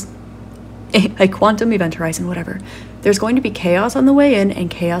 call this a quantum event horizon, whatever, there's going to be chaos on the way in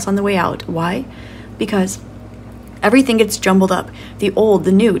and chaos on the way out. Why? Because everything gets jumbled up. The old,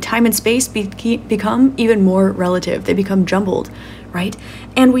 the new, time and space become even more relative. They become jumbled, right?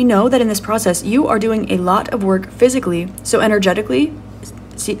 And we know that in this process, you are doing a lot of work physically, so energetically,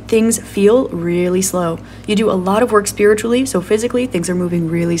 things feel really slow. You do a lot of work spiritually, so physically things are moving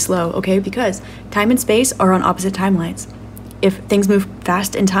really slow, okay? Because time and space are on opposite timelines. If things move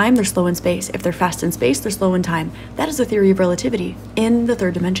fast in time, they're slow in space. If they're fast in space, they're slow in time. That is the theory of relativity in the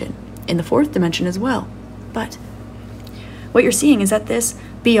third dimension, in the fourth dimension as well. But what you're seeing is that this,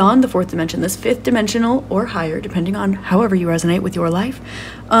 beyond the fourth dimension, this fifth dimensional or higher, depending on however you resonate with your life,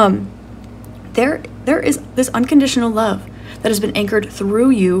 there is this unconditional love that has been anchored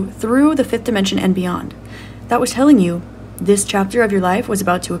through you, through the fifth dimension and beyond. That was telling you this chapter of your life was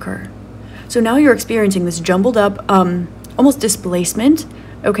about to occur. So now you're experiencing this jumbled up, almost displacement,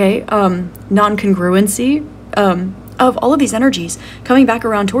 okay, non-congruency of all of these energies coming back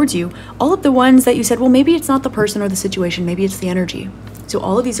around towards you. All of the ones that you said, well, maybe it's not the person or the situation, maybe it's the energy. So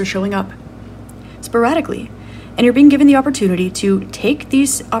all of these are showing up sporadically. And you're being given the opportunity to take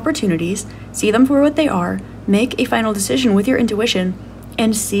these opportunities, see them for what they are, make a final decision with your intuition,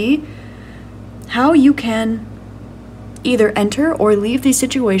 and see how you can either enter or leave these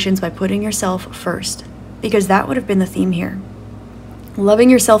situations by putting yourself first. Because that would have been the theme here. Loving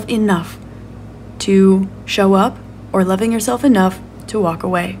yourself enough to show up, or loving yourself enough to walk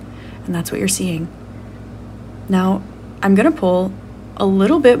away. And that's what you're seeing. Now, I'm gonna pull a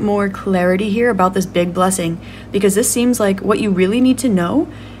little bit more clarity here about this big blessing, because this seems like what you really need to know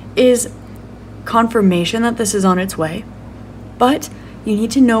is confirmation that this is on its way, but you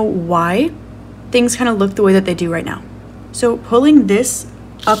need to know why things kind of look the way that they do right now. So pulling this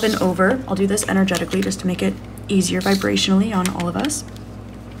up and over, I'll do this energetically just to make it easier vibrationally on all of us.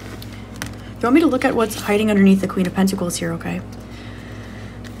 You want me to look at what's hiding underneath the Queen of Pentacles here, okay?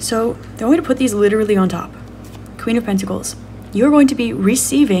 So they want me to put these literally on top. Queen of Pentacles. You're going to be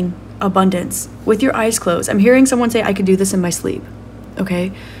receiving abundance with your eyes closed. I'm hearing someone say, I could do this in my sleep,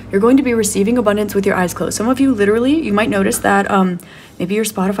 okay? You're going to be receiving abundance with your eyes closed. Some of you literally, you might notice that maybe your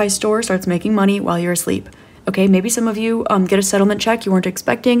Spotify store starts making money while you're asleep, okay? Maybe some of you get a settlement check you weren't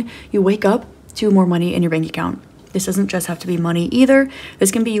expecting. You wake up to more money in your bank account. This doesn't just have to be money either.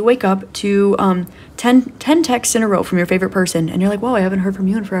 This can be you wake up to 10 texts in a row from your favorite person, and you're like, whoa, I haven't heard from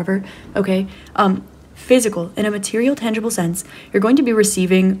you in forever, okay? Physical, in a material, tangible sense, you're going to be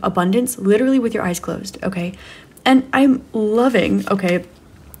receiving abundance literally with your eyes closed, okay? And I'm loving, okay,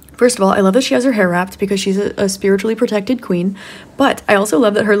 first of all, I love that she has her hair wrapped because she's a spiritually protected queen, but I also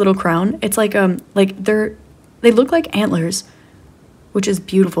love that her little crown, it's like they look like antlers, which is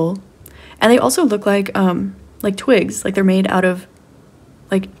beautiful, and they also look like twigs, like they're made out of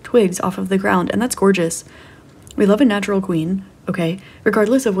like twigs off of the ground, and that's gorgeous. We love a natural queen, okay?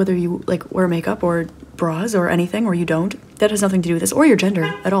 Regardless of whether you like wear makeup or bras or anything, or you don't, that has nothing to do with this, or your gender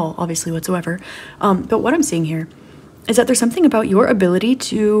at all, obviously, whatsoever. But what I'm seeing here is that there's something about your ability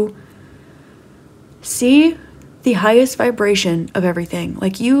to see the highest vibration of everything.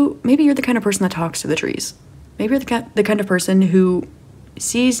 Like maybe you're the kind of person that talks to the trees. Maybe you're the kind of person who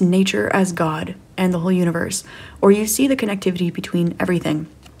sees nature as God and the whole universe, or you see the connectivity between everything.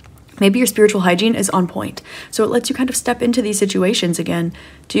 Maybe your spiritual hygiene is on point, so it lets you kind of step into these situations again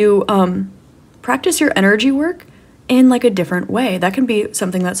to practice your energy work in like a different way. That can be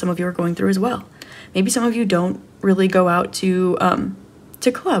something that some of you are going through as well. Maybe some of you don't really go out to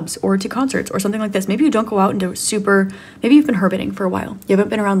clubs or to concerts or something like this. Maybe you don't go out into maybe you've been hermiting for a while. You haven't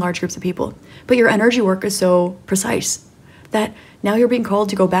been around large groups of people, but your energy work is so precise that now you're being called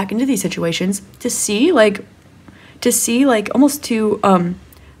to go back into these situations to see like almost to,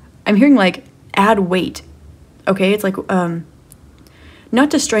 I'm hearing like add weight, okay? It's like, not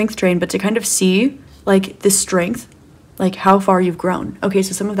to strength train, but to kind of see like the strength, like how far you've grown. Okay,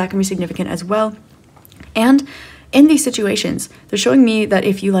 so some of that can be significant as well. And in these situations, they're showing me that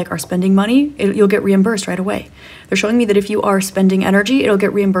if you like are spending money, you'll get reimbursed right away. They're showing me that if you are spending energy, it'll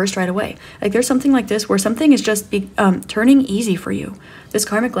get reimbursed right away. Like there's something like this where something is just turning easy for you. This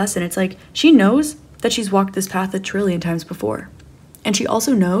karmic lesson, it's like she knows that she's walked this path 1 trillion times before. And she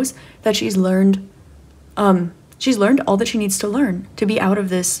also knows that she's learned all that she needs to learn to be out of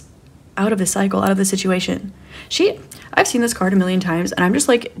this cycle, out of this situation. I've seen this card 1,000,000 times, and I'm just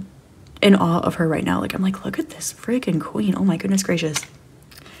like in awe of her right now. Like I'm like, look at this freaking queen. Oh my goodness gracious.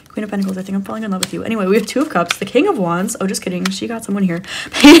 Queen of Pentacles, I think I'm falling in love with you. Anyway, we have 2 of Cups, the King of Wands. Oh, just kidding. She got someone here.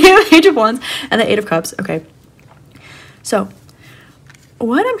 Page of Wands and the 8 of Cups. Okay. So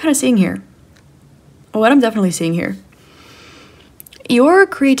what I'm kind of seeing here, what I'm definitely seeing here, your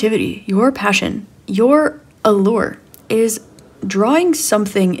creativity, your passion, your allure is drawing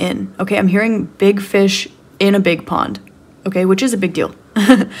something in. Okay, I'm hearing big fish in a big pond, okay, which is a big deal.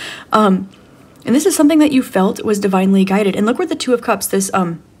 And this is something that you felt was divinely guided. And look where the 2 of Cups, this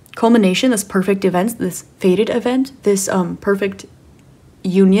culmination, this perfect event, this fated event, this perfect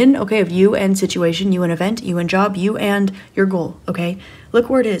union, okay, of you and situation, you and event, you and job, you and your goal, okay? Look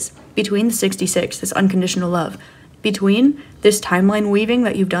where it is, between the 66, this unconditional love, between this timeline weaving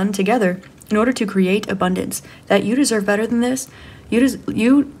that you've done together in order to create abundance, that you deserve better than this.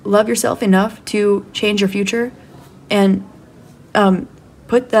 You love yourself enough to change your future and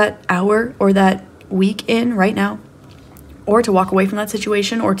put that hour or that week in right now, or to walk away from that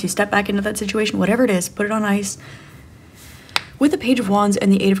situation, or to step back into that situation, whatever it is, put it on ice. With the Page of Wands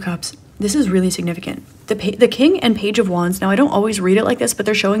and the Eight of Cups, this is really significant. The King and Page of Wands, now I don't always read it like this, but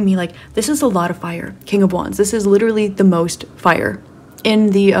they're showing me like this is a lot of fire. King of Wands, this is literally the most fire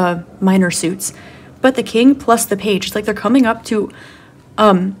in the minor suits. But the King plus the Page, it's like they're coming up to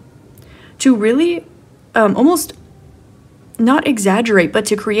really almost not exaggerate, but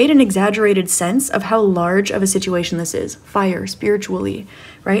to create an exaggerated sense of how large of a situation this is. Fire, spiritually,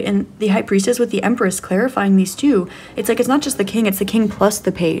 right? And the High Priestess with the Empress clarifying these two, it's like it's not just the King, it's the King plus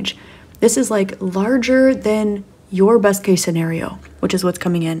the Page. This is like larger than your best case scenario, which is what's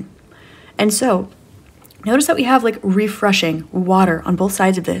coming in. And so notice that we have like refreshing water on both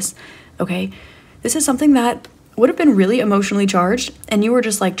sides of this, okay? This is something that would have been really emotionally charged, and you were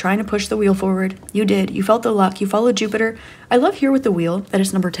just like trying to push the wheel forward. You did. You felt the luck. You followed Jupiter. I love here with the wheel that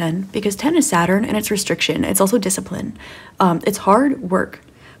it's number 10, because 10 is Saturn and it's restriction. It's also discipline. It's hard work.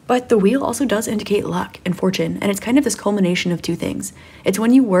 But the wheel also does indicate luck and fortune, and it's kind of this culmination of two things. It's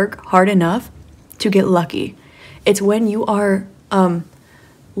when you work hard enough to get lucky. It's when you are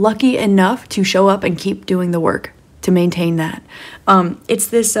lucky enough to show up and keep doing the work to maintain that. It's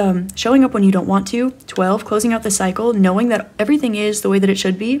this showing up when you don't want to. 12, closing out the cycle, knowing that everything is the way that it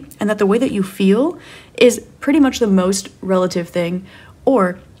should be, and that the way that you feel is pretty much the most relative thing,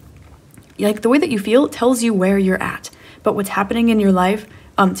 or like the way that you feel tells you where you're at. But what's happening in your life,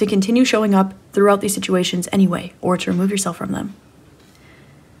 to continue showing up throughout these situations anyway, or to remove yourself from them.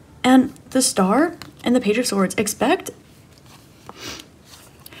 And the Star and the Page of Swords, expect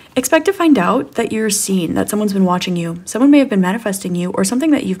to find out that you're seen, that someone's been watching you. Someone may have been manifesting you, or something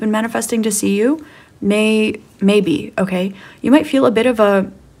that you've been manifesting to see you may be, okay? You might feel a bit of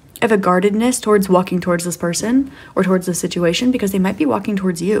a guardedness towards walking towards this person or towards this situation, because they might be walking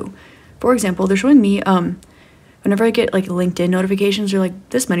towards you. For example, they're showing me, whenever I get like LinkedIn notifications, they're like,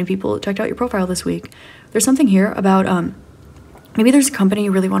 this many people checked out your profile this week. There's something here about maybe there's a company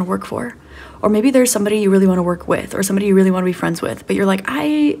you really want to work for, or maybe there's somebody you really want to work with, or somebody you really want to be friends with, but you're like,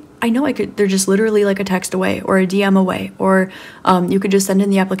 I know I could, they're just literally like a text away or a DM away, or you could just send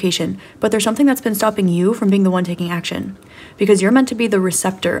in the application, but there's something that's been stopping you from being the one taking action, because you're meant to be the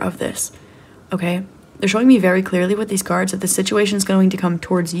receptor of this, okay? They're showing me very clearly with these cards that the situation is going to come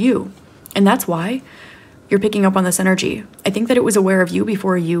towards you, and that's why you're picking up on this energy. I think that it was aware of you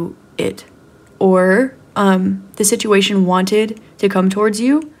before you it, or the situation wanted to come towards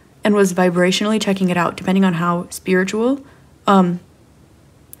you and was vibrationally checking it out, depending on how spiritual,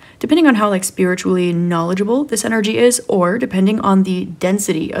 depending on how like spiritually knowledgeable this energy is, or depending on the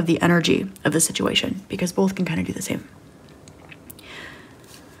density of the energy of the situation, because both can kind of do the same.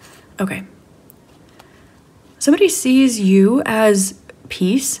 Okay. Somebody sees you as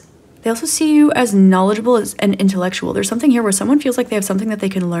peace. They also see you as knowledgeable and intellectual. There's something here where someone feels like they have something that they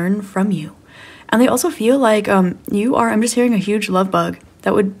can learn from you. And they also feel like you are, I'm just hearing a huge love bug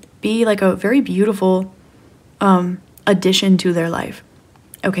that would be like a very beautiful addition to their life.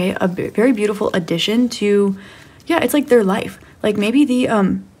 Okay, a very beautiful addition to, yeah, it's like their life. Like maybe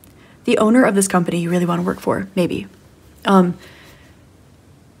the owner of this company you really want to work for, maybe.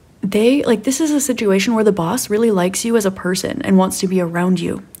 They, like, this is a situation where the boss really likes you as a person and wants to be around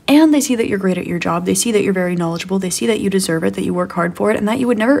you. And they see that you're great at your job. They see that you're very knowledgeable. They see that you deserve it, that you work hard for it, and that you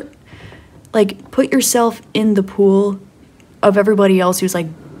would never, like, put yourself in the pool of everybody else who's, like,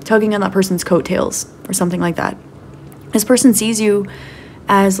 tugging on that person's coattails or something like that. This person sees you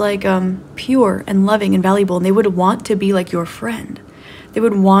as, like, pure and loving and valuable, and they would want to be, like, your friend. They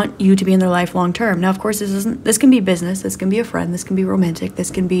would want you to be in their life long term. Now, of course, this can be business. This can be a friend. This can be romantic.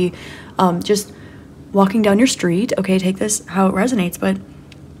 This can be just walking down your street. Okay, take this how it resonates, but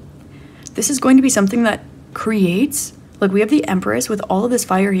this is going to be something that creates, like, we have the Empress with all of this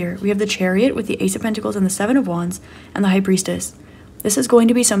fire here. We have the Chariot with the Ace of Pentacles and the Seven of Wands and the High Priestess. This is going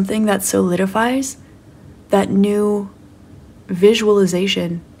to be something that solidifies that new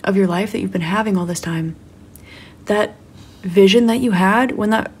visualization of your life that you've been having all this time. That vision that you had when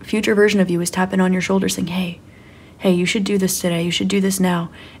that future version of you was tapping on your shoulder saying, hey, you should do this today. You should do this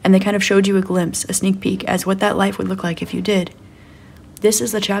now. And they kind of showed you a glimpse, a sneak peek as what that life would look like if you did. This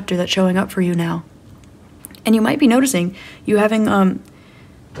is the chapter that's showing up for you now. And you might be noticing you having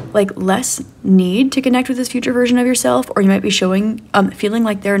like less need to connect with this future version of yourself, or you might be feeling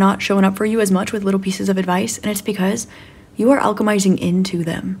like they're not showing up for you as much with little pieces of advice, and it's because you are alchemizing into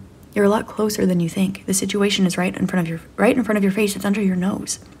them. You're a lot closer than you think. The situation is right in front of your face. It's under your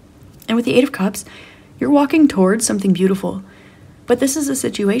nose. And with the Eight of Cups, you're walking towards something beautiful. But this is a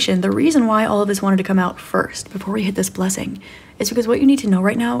situation. The reason why all of this wanted to come out first, before we hit this blessing, is because what you need to know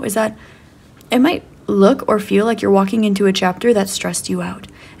right now is that it might look or feel like you're walking into a chapter that stressed you out.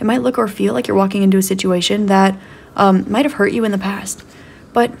 It might look or feel like you're walking into a situation that might have hurt you in the past.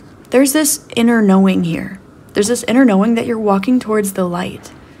 But there's this inner knowing here. There's this inner knowing that you're walking towards the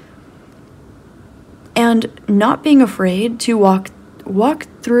light. And not being afraid to walk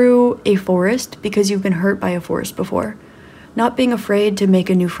through a forest because you've been hurt by a forest before. Not being afraid to make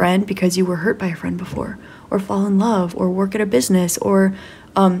a new friend because you were hurt by a friend before. Or fall in love, or work at a business, or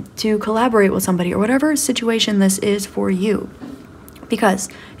to collaborate with somebody, or whatever situation this is for you. Because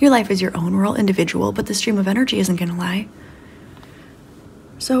your life is your own, we're all individual, but the stream of energy isn't gonna lie.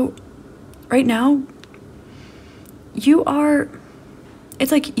 So, right now,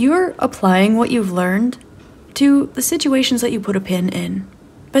 it's like you're applying what you've learned to the situations that you put a pin in.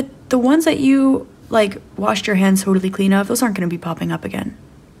 But the ones that you, like, washed your hands totally clean of, those aren't gonna be popping up again.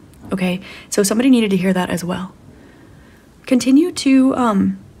 Okay, so somebody needed to hear that as well. Continue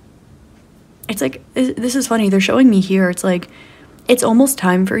to, it's like, this is funny, they're showing me here, it's like, it's almost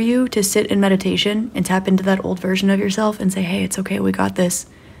time for you to sit in meditation and tap into that old version of yourself and say, hey, it's okay, we got this.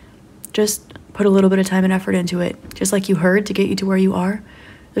 Just put a little bit of time and effort into it, just like you heard to get you to where you are.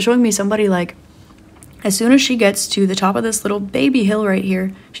 They're showing me somebody like, as soon as she gets to the top of this little baby hill right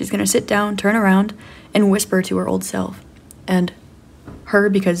here, she's gonna sit down, turn around, and whisper to her old self. And her,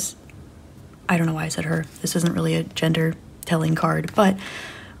 because I don't know why I said her. This isn't really a gender telling card, but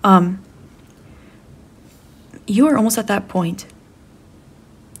you are almost at that point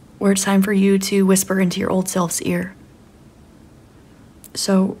where it's time for you to whisper into your old self's ear.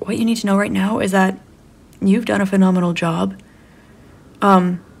 So what you need to know right now is that you've done a phenomenal job.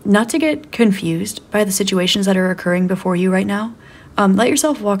 Not to get confused by the situations that are occurring before you right now. Let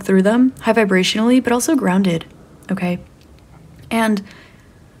yourself walk through them, high vibrationally, but also grounded, okay? And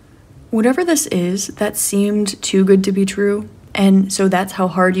whatever this is that seemed too good to be true, and so that's how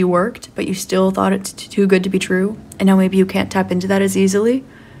hard you worked, but you still thought it's too good to be true, and now maybe you can't tap into that as easily,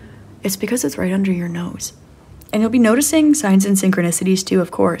 it's because it's right under your nose. And you'll be noticing signs and synchronicities too,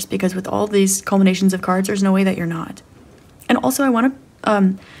 of course, because with all these culminations of cards, there's no way that you're not. And also I want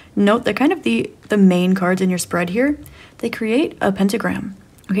to note that kind of the main cards in your spread here, they create a pentagram,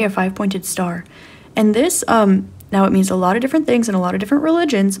 okay, a 5-pointed star. And this, now it means a lot of different things in a lot of different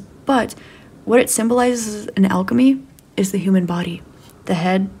religions, but what it symbolizes in alchemy is the human body, the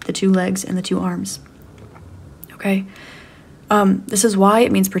head, the 2 legs, and the 2 arms, okay? This is why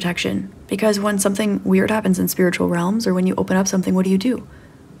it means protection, because when something weird happens in spiritual realms, or when you open up something, what do?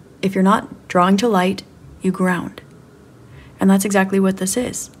 If you're not drawing to light, you ground. And that's exactly what this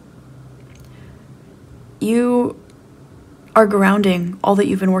is. You are grounding all that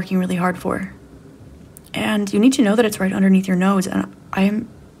you've been working really hard for. And you need to know that it's right underneath your nose. And I'm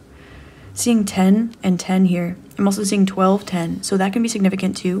seeing 10 and 10 here. I'm also seeing 12, 10. So that can be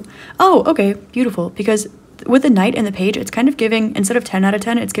significant too. Oh, okay, beautiful. Because with the Knight and the Page, it's kind of giving, instead of 10 out of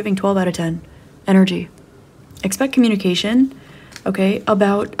 10, it's giving 12 out of 10 energy. Expect communication, okay,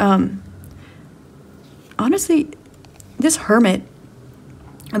 about, honestly, this Hermit,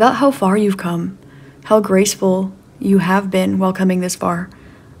 about how far you've come, how graceful you have been while coming this far,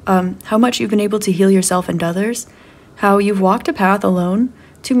 how much you've been able to heal yourself and others, how you've walked a path alone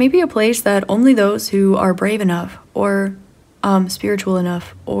to maybe a place that only those who are brave enough, or spiritual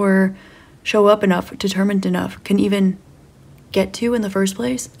enough, or show up enough, determined enough, can even get to in the first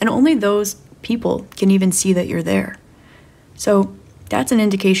place. And only those people can even see that you're there. So that's an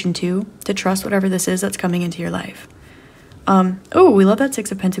indication too, to trust whatever this is that's coming into your life. Oh, we love that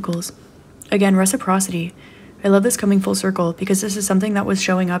 6 of Pentacles. Again, reciprocity. I love this coming full circle because this is something that was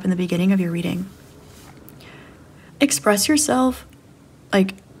showing up in the beginning of your reading. Express yourself,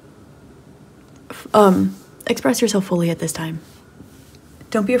 like, express yourself fully at this time.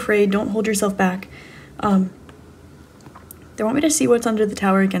 Don't be afraid. Don't hold yourself back. They want me to see what's under the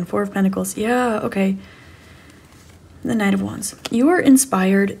tower again. 4 of Pentacles. Yeah, okay. The Knight of Wands. You are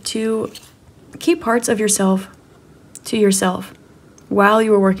inspired to keep parts of yourself to yourself while you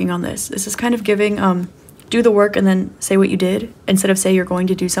were working on this. This is kind of giving, do the work and then say what you did, instead of say you're going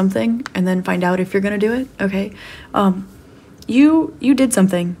to do something and then find out if you're going to do it, okay? You did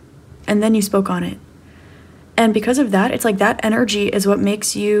something and then you spoke on it. And because of that, it's like that energy is what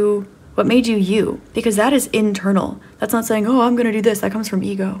made you you, because that is internal. That's not saying, oh, I'm going to do this. That comes from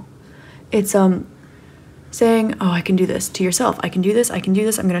ego. It's saying, oh, I can do this, to yourself. I can do this. I can do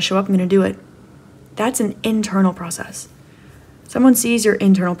this. I'm going to show up. I'm going to do it. That's an internal process. Someone sees your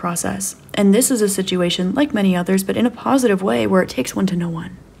internal process. And this is a situation, like many others, but in a positive way where it takes one to know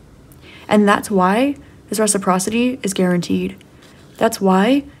one. And that's why this reciprocity is guaranteed. That's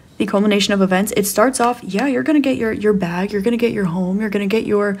why the culmination of events, it starts off, yeah, you're going to get your bag, you're going to get your home, you're going to get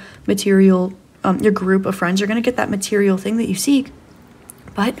your material, your group of friends, you're going to get that material thing that you seek.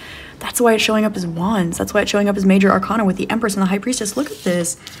 But that's why it's showing up as wands. That's why it's showing up as major arcana with the Empress and the High Priestess. Look at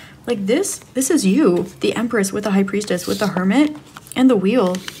this. Like this is you, the Empress with the High Priestess, with the Hermit and the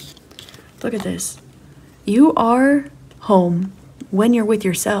Wheel. Look at this. You are home when you're with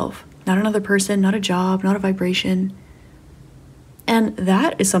yourself, not another person, not a job, not a vibration. And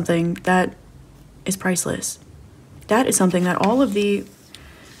that is something that is priceless. That is something that all of the,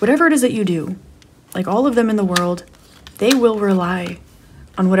 whatever it is that you do, like all of them in the world, they will rely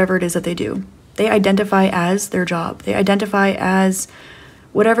on whatever it is that they do. They identify as their job. They identify as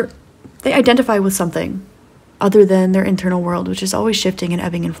whatever, they identify with something other than their internal world, which is always shifting and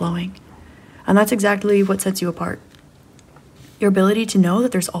ebbing and flowing. And that's exactly what sets you apart. Your ability to know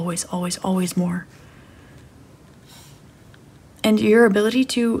that there's always, always, always more. And your ability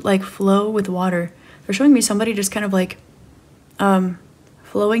to like flow with water. They're showing me somebody just kind of like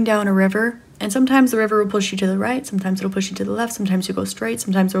flowing down a river. And sometimes the river will push you to the right. Sometimes it'll push you to the left. Sometimes you go straight.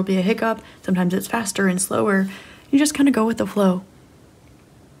 Sometimes there'll be a hiccup. Sometimes it's faster and slower. You just kind of go with the flow.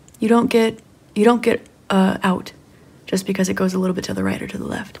 You don't get out just because it goes a little bit to the right or to the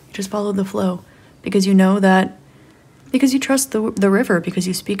left. You just follow the flow because you know that, because you trust the river, because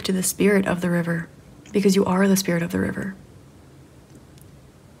you speak to the spirit of the river, because you are the spirit of the river.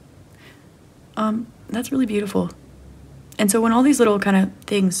 That's really beautiful. And so when all these little kind of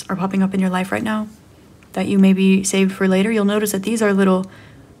things are popping up in your life right now that you maybe saved for later, you'll notice that these are little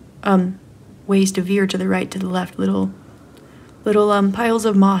ways to veer to the right, to the left, little piles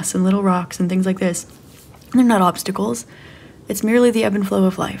of moss and little rocks and things like this. And they're not obstacles. It's merely the ebb and flow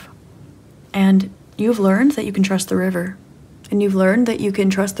of life. And you've learned that you can trust the river. And you've learned that you can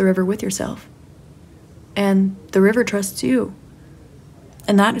trust the river with yourself. And the river trusts you.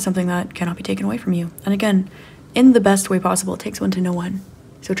 And that is something that cannot be taken away from you. And again, in the best way possible, it takes one to know one.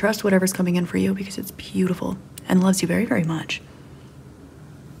 So trust whatever's coming in for you because it's beautiful and loves you very, very much.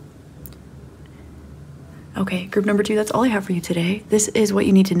 Okay, group number 2, that's all I have for you today. This is what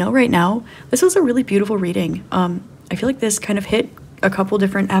you need to know right now. This was a really beautiful reading. I feel like this kind of hit a couple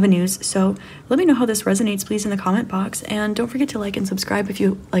different avenues. So let me know how this resonates, please, in the comment box. And don't forget to like and subscribe if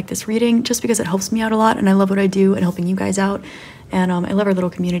you like this reading, just because it helps me out a lot and I love what I do and helping you guys out. And I love our little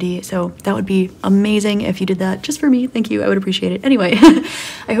community, so that would be amazing if you did that just for me. Thank you, I would appreciate it. Anyway,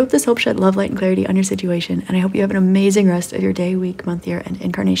 I hope this helps shed love, light, and clarity on your situation, and I hope you have an amazing rest of your day, week, month, year, and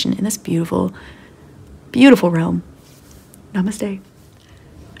incarnation in this beautiful, beautiful realm. Namaste.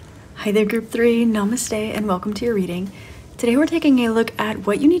 Hi there, group 3. Namaste, and welcome to your reading. Today we're taking a look at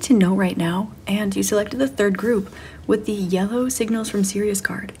what you need to know right now, and you selected the 3rd group with the yellow Signals from Sirius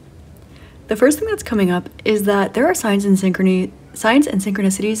card. The first thing that's coming up is that there are signs and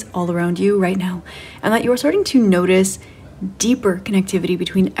synchronicities all around you right now, and that you are starting to notice deeper connectivity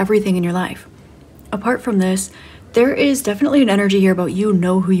between everything in your life. Apart from this, there is definitely an energy here about you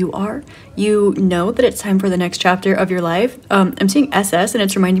know who you are. You know that it's time for the next chapter of your life. I'm seeing SS and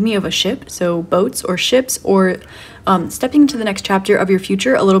it's reminding me of a ship, so boats or ships, or stepping into the next chapter of your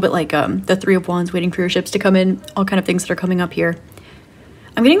future, a little bit like the 3 of Wands, waiting for your ships to come in, all kind of things that are coming up here.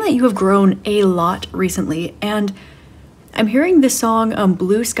 I'm getting that you have grown a lot recently, and I'm hearing this song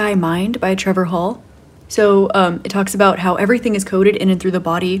Blue Sky Mind by Trevor Hall. So it talks about how everything is coded in and through the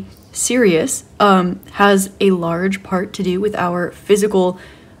body. Sirius has a large part to do with our physical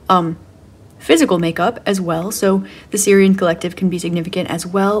makeup as well. So the Sirian collective can be significant as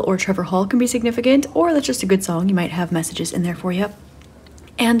well, or Trevor Hall can be significant, or that's just a good song. You might have messages in there for you.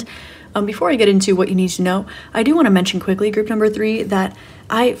 And before I get into what you need to know, I do want to mention quickly, group number 3, that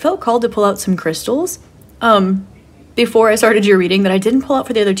I felt called to pull out some crystals before I started your reading that I didn't pull out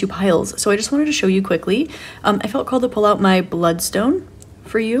for the other 2 piles. So I just wanted to show you quickly. I felt called to pull out my bloodstone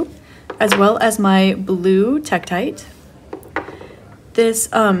for you, as well as my blue tektite, this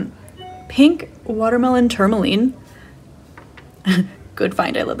pink watermelon tourmaline. Good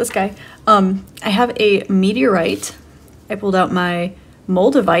find, I love this guy. I have a meteorite. I pulled out my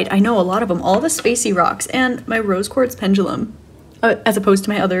moldavite. I know a lot of them, all the spacey rocks, and my rose quartz pendulum, as opposed to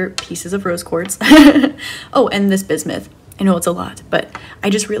my other pieces of rose quartz. Oh, and this bismuth. I know it's a lot, but I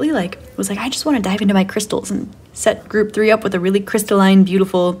just really was like, I just want to dive into my crystals and set group 3 up with a really crystalline,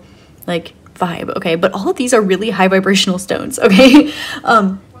 beautiful, vibe, okay? But all of these are really high vibrational stones, okay?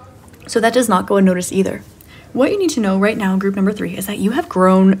 So that does not go unnoticed either. What you need to know right now, group number 3, is that you have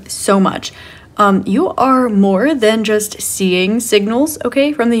grown so much. You are more than just seeing signals,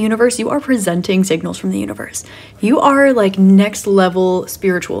 okay, from the universe. You are presenting signals from the universe. You are like next level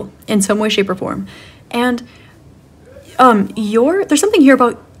spiritual in some way, shape, or form. And there's something here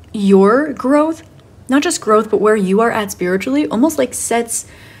about your growth, not just growth, but where you are at spiritually, almost like sets,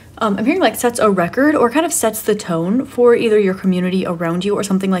 I'm hearing like sets a record or kind of sets the tone for either your community around you or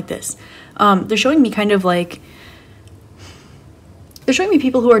something like this. They're showing me kind of like, they're showing me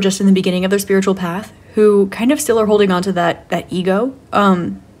people who are just in the beginning of their spiritual path, who kind of still are holding on to that ego,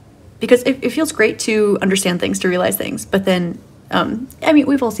 because it feels great to understand things, to realize things, but then, I mean,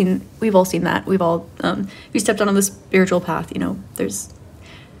 we've all seen that. We've all, we stepped on the spiritual path, you know, there's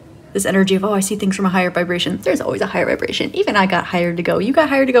this energy of, oh, I see things from a higher vibration. There's always a higher vibration. Even I got higher to go. You got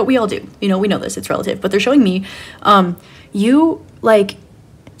higher to go. We all do. You know, we know this. It's relative. But they're showing me you, like,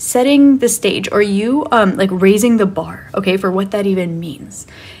 setting the stage, or you, like, raising the bar, okay, for what that even means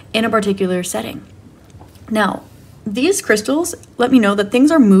in a particular setting. Now, these crystals let me know that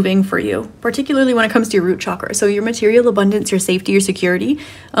things are moving for you, particularly when it comes to your root chakra. So your material abundance, your safety, your security,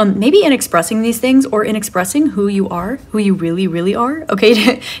 maybe in expressing these things or in expressing who you are, who you really, really are,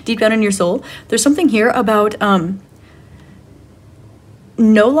 okay, deep down in your soul. There's something here about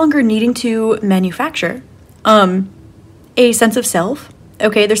no longer needing to manufacture a sense of self,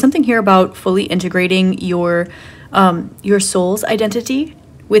 okay? There's something here about fully integrating your soul's identity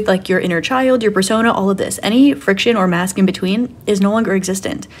with like your inner child, your persona, all of this. Any friction or mask in between is no longer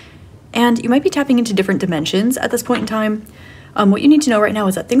existent. And you might be tapping into different dimensions at this point in time. What you need to know right now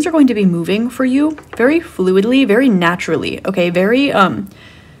is that things are going to be moving for you very fluidly, very naturally, okay? Very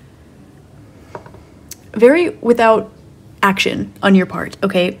without action on your part,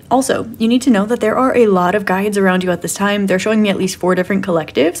 okay? Also, you need to know that there are a lot of guides around you at this time. They're showing me at least 4 different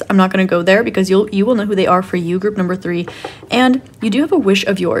collectives. I'm not going to go there because you will know who they are for you, group number 3. And you do have a wish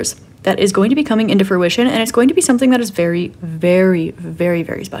of yours that is going to be coming into fruition, and it's going to be something that is very, very, very,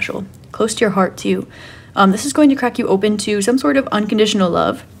 very special, close to your heart too. This is going to crack you open to some sort of unconditional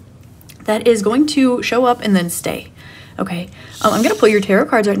love that is going to show up and then stay. Okay, I'm going to pull your tarot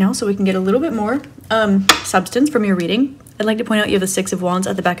cards right now so we can get a little bit more substance from your reading. I'd like to point out you have the 6 of Wands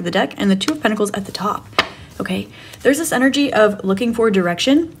at the back of the deck and the 2 of Pentacles at the top. Okay, there's this energy of looking for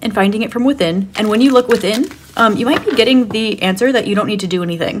direction and finding it from within. And when you look within, you might be getting the answer that you don't need to do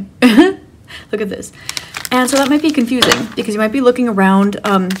anything. Look at this. And so that might be confusing because you might be looking around,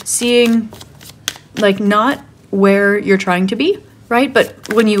 seeing like not where you're trying to be, right?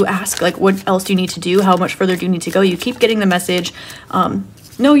 But when you ask like, what else do you need to do? How much further do you need to go? You keep getting the message.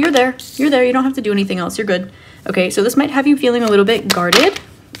 No, you're there. You're there. You don't have to do anything else. You're good. Okay, so this might have you feeling a little bit guarded.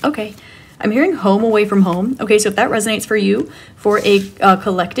 Okay, I'm hearing home away from home. Okay, so if that resonates for you, for a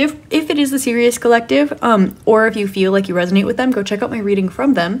collective, if it is the Sirius collective, or if you feel like you resonate with them, go check out my reading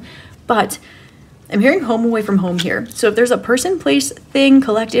from them. But I'm hearing home away from home here. So if there's a person, place, thing,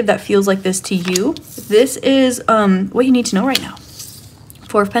 collective that feels like this to you, this is what you need to know right now.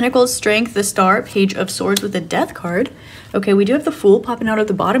 4 of Pentacles, Strength, the Star, Page of Swords with the Death card. Okay, we do have the Fool popping out at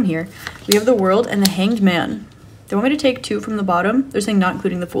the bottom here. We have the World and the Hanged Man. They want me to take 2 from the bottom. They're saying not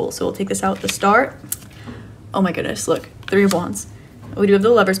including the Fool. So we'll take this out. The Star. Oh my goodness, look. 3 of Wands. We do have the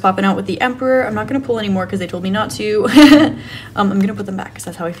Lovers popping out with the Emperor. I'm not going to pull anymore because they told me not to. I'm going to put them back because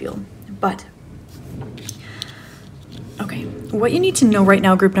that's how I feel. But, okay. What you need to know right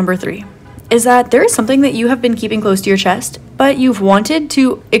now, group number 3, is that there is something that you have been keeping close to your chest, but you've wanted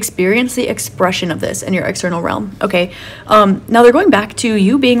to experience the expression of this in your external realm, okay? Now they're going back to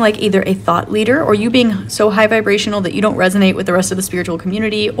you being like either a thought leader or you being so high vibrational that you don't resonate with the rest of the spiritual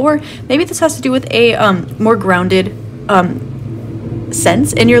community, or maybe this has to do with a more grounded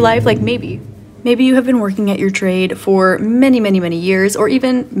sense in your life. Like maybe you have been working at your trade for many, many, many years, or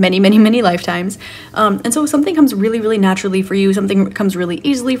even many, many, many lifetimes. And so something comes really, really naturally for you. Something comes really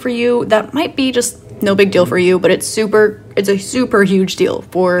easily for you. That might be just no big deal for you, but it's a super huge deal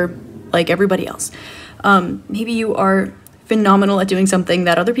for like everybody else. Maybe you are phenomenal at doing something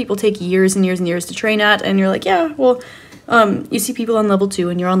that other people take years and years and years to train at. And you're like, yeah, well, you see people on level 2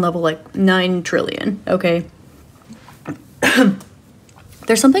 and you're on level like 9 trillion. Okay.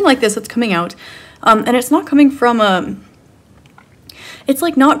 There's something like this that's coming out, and it's not coming from it's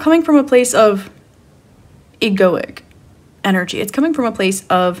like not coming from a place of egoic energy. It's coming from a place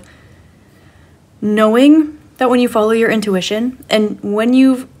of knowing that when you follow your intuition and when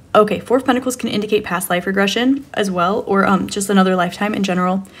you've, okay, 4 of Pentacles can indicate past life regression as well, or just another lifetime in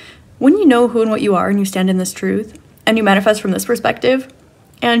general. When you know who and what you are and you stand in this truth and you manifest from this perspective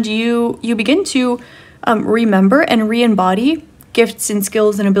and you begin to remember and re-embody gifts and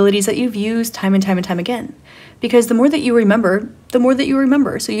skills and abilities that you've used time and time and time again. because the more that you remember, the more that you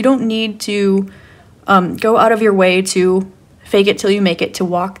remember. So you don't need to go out of your way to fake it till you make it, to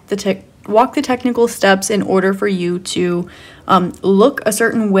walk the technical steps in order for you to look a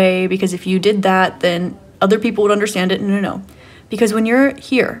certain way, because if you did that, then other people would understand it. No. Because when you're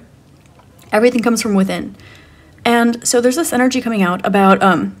here, everything comes from within. And so there's this energy coming out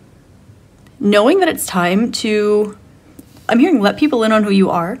about knowing that it's time to, I'm hearing, let people in on who you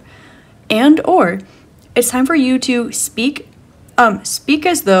are, and or it's time for you to speak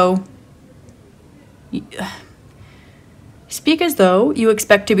as though you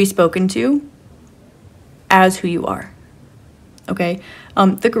expect to be spoken to as who you are. Okay?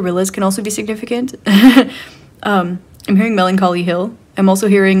 The gorillas can also be significant. I'm hearing Melancholy Hill. I'm also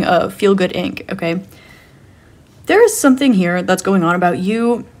hearing Feel Good Inc. Okay? There is something here that's going on about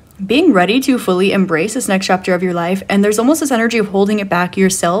you being ready to fully embrace this next chapter of your life, and there's almost this energy of holding it back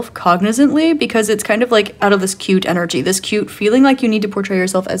yourself cognizantly, because it's kind of like out of this cute energy, this cute feeling like you need to portray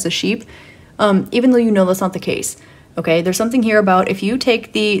yourself as a sheep, even though you know that's not the case. Okay, there's something here about if you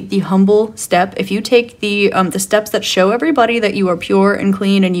take the humble step, if you take the steps that show everybody that you are pure and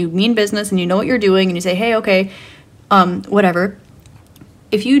clean and you mean business and you know what you're doing, and you say, hey, okay, whatever.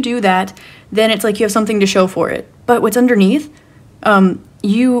 If you do that, then it's like you have something to show for it. But what's underneath,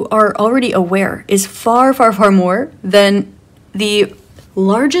 you are already aware, is far, far, far more than the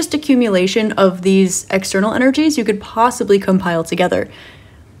largest accumulation of these external energies you could possibly compile together.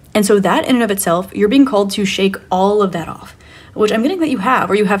 And so that in and of itself, you're being called to shake all of that off, which I'm getting that you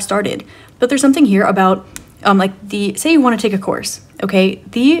have, or you have started. But there's something here about, say you want to take a course, okay?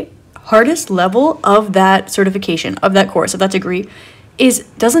 The hardest level of that certification, of that course, of that degree,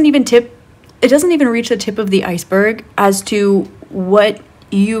 doesn't even reach the tip of the iceberg as to what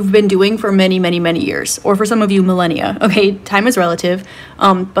you've been doing for many, many, many years, or for some of you, millennia. Okay, time is relative,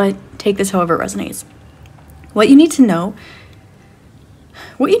 but take this however it resonates. What you need to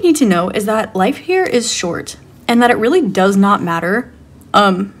know is that life here is short, and that it really does not matter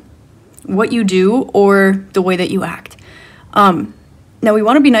what you do or the way that you act. Now, we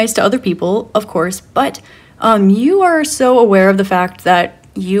want to be nice to other people, of course, but you are so aware of the fact that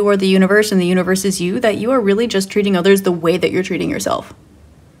you are the universe and the universe is you, that you are really just treating others the way that you're treating yourself.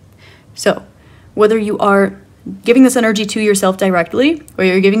 So, whether you are giving this energy to yourself directly, or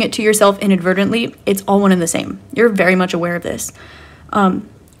you're giving it to yourself inadvertently, it's all one and the same. You're very much aware of this.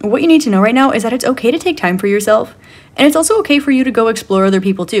 What you need to know right now is that it's okay to take time for yourself, and it's also okay for you to go explore other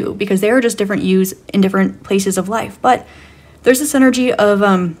people too, because they are just different yous in different places of life. But there's this energy of,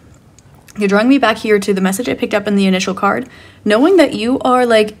 you're drawing me back here to the message I picked up in the initial card, knowing that you are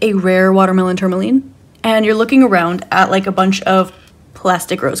like a rare watermelon tourmaline, and you're looking around at like a bunch of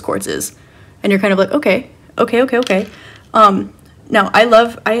plastic rose quartzes, and you're kind of like, okay. Now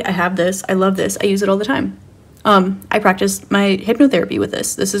I have this, I love this, I use it all the time. I practice my hypnotherapy with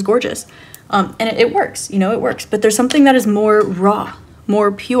this. This is gorgeous. And it works, it works, but there's something that is more raw,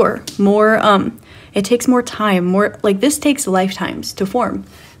 more pure, more, it takes more time, more, like this takes lifetimes to form.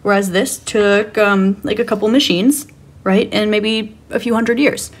 Whereas this took, like a couple machines, right? And maybe a few hundred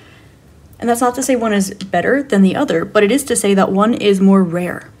years. And that's not to say one is better than the other, but it is to say that one is more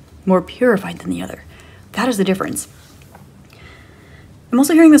rare, more purified than the other. That is the difference. I'm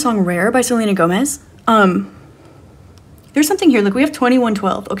also hearing the song Rare by Selena Gomez. There's something here, like we have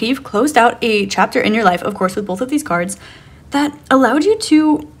 2112. Okay, you've closed out a chapter in your life, of course, with both of these cards, that allowed you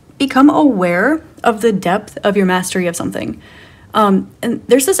to become aware of the depth of your mastery of something. And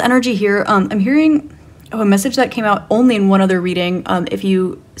there's this energy here. I'm hearing a message that came out only in one other reading. If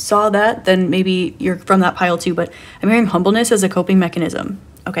you saw that, then maybe you're from that pile too, but I'm hearing humbleness as a coping mechanism,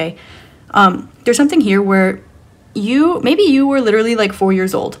 okay? There's something here where maybe you were literally like 4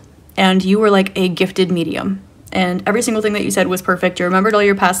 years old, and you were like a gifted medium, and every single thing that you said was perfect. You remembered all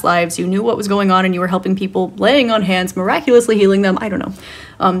your past lives, you knew what was going on, and you were helping people, laying on hands, miraculously healing them. I don't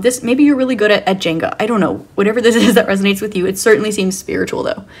know. Maybe you're really good at Jenga. I don't know. Whatever this is that resonates with you, it certainly seems spiritual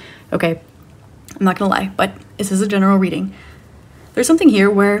though. Okay, I'm not gonna lie, but this is a general reading. There's something here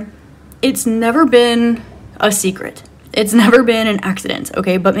where it's never been a secret. It's never been an accident,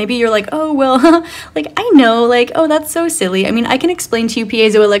 okay? But maybe you're like, oh, well, like, I know, like, oh, that's so silly. I mean, I can explain to you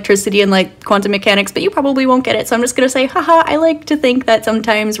piezoelectricity and, like, quantum mechanics, but you probably won't get it. So I'm just gonna say, haha, I like to think that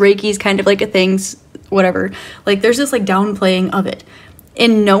sometimes Reiki is kind of like a thing, whatever. Like, there's this, like, downplaying of it.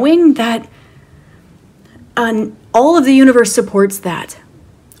 In knowing that all of the universe supports that.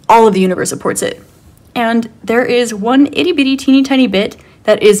 All of the universe supports it. And there is one itty-bitty teeny tiny bit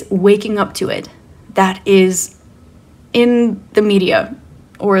that is waking up to it. That is in the media,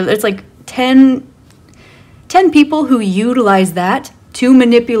 or it's like 10 people who utilize that to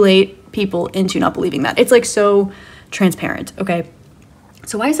manipulate people into not believing that. It's like so transparent, okay?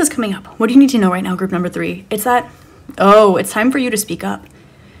 So why is this coming up? What do you need to know right now, group number 3? It's that, oh, it's time for you to speak up.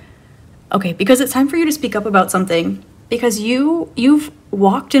 Okay, because it's time for you to speak up about something, because you've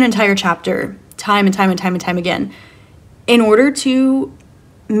walked an entire chapter time and time and time and time again in order to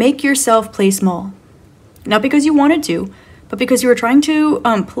make yourself play small. Not because you wanted to, but because you were trying to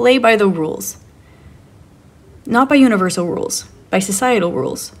play by the rules. Not by universal rules, by societal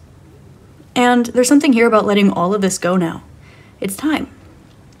rules. And there's something here about letting all of this go now. It's time.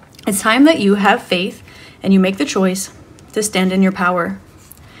 It's time that you have faith and you make the choice to stand in your power.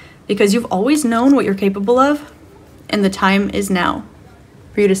 Because you've always known what you're capable of, and the time is now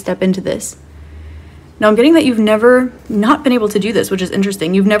for you to step into this. Now, I'm getting that you've never not been able to do this, which is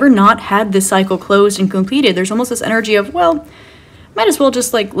interesting. You've never not had this cycle closed and completed. There's almost this energy of, well, might as well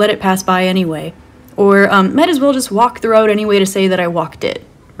just like let it pass by anyway. Or might as well just walk throughout anyway to say that I walked it,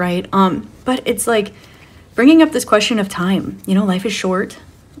 right? But it's like bringing up this question of time. You know, life is short.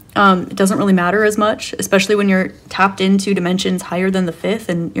 It doesn't really matter as much, especially when you're tapped into dimensions higher than the 5th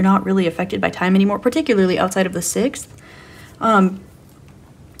and you're not really affected by time anymore, particularly outside of the 6th.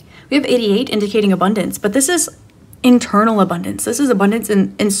 We have 88 indicating abundance, but this is internal abundance. This is abundance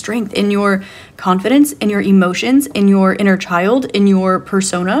in strength, in your confidence, in your emotions, in your inner child, in your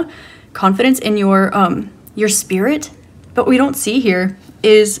persona, confidence in your spirit. But what we don't see here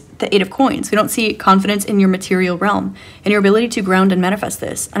is the 8 of coins. We don't see confidence in your material realm and your ability to ground and manifest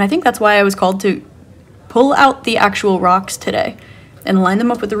this. And I think that's why I was called to pull out the actual rocks today and line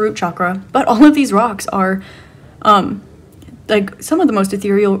them up with the root chakra. But all of these rocks are like some of the most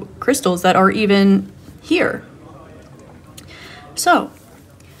ethereal crystals that are even here. So,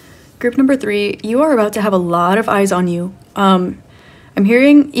 group number 3, you are about to have a lot of eyes on you. I'm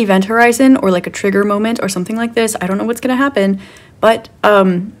hearing event horizon or like a trigger moment or something like this. I don't know what's going to happen, but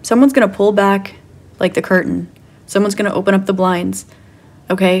someone's going to pull back like the curtain. Someone's going to open up the blinds.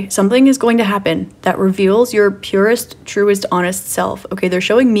 Okay, something is going to happen that reveals your purest, truest, honest self. Okay, they're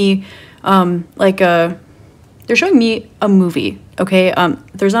showing me they're showing me a movie. Okay,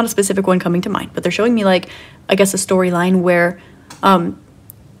 there's not a specific one coming to mind, but they're showing me like, I guess, a storyline where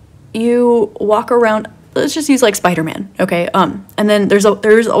you walk around. Let's just use like Spider-Man, okay? And then there's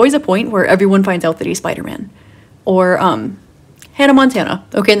always a point where everyone finds out that he's Spider-Man. Or Hannah Montana,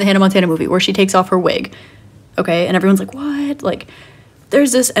 okay, in the Hannah Montana movie, where she takes off her wig, okay? And everyone's like, what? Like,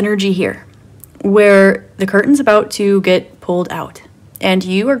 there's this energy here where the curtain's about to get pulled out. And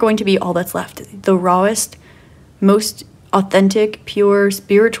you are going to be all that's left. The rawest, most authentic, pure,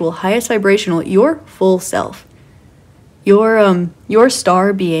 spiritual, highest vibrational, your full self. Your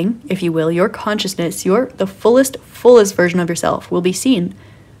star being, if you will, your consciousness, the fullest version of yourself will be seen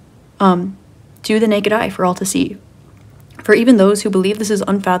to the naked eye for all to see. For even those who believe this is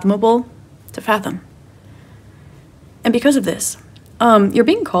unfathomable to fathom. And because of this, you're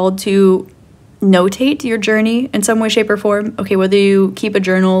being called to notate your journey in some way, shape, or form. Okay, whether you keep a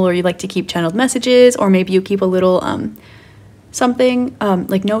journal or you like to keep channeled messages, or maybe you keep a little something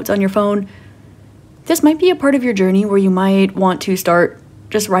like notes on your phone. This might be a part of your journey where you might want to start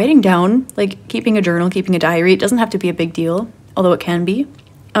just writing down, like keeping a journal, keeping a diary. It doesn't have to be a big deal, although it can be,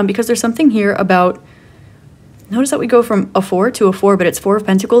 because there's something here about, notice that we go from a 4 to a 4, but it's 4 of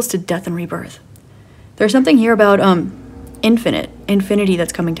Pentacles to death and rebirth. There's something here about infinity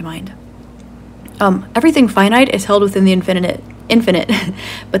that's coming to mind. Everything finite is held within the infinite,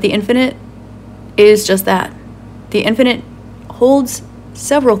 but the infinite is just that. The infinite holds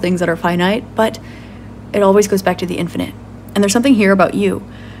several things that are finite, but it always goes back to the infinite. And there's something here about you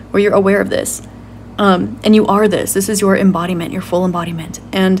where you're aware of this. And you are this. This is your embodiment, your full embodiment.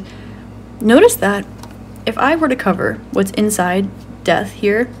 And notice that if I were to cover what's inside death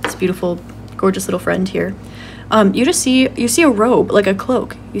here, this beautiful, gorgeous little friend here, you see a robe, like a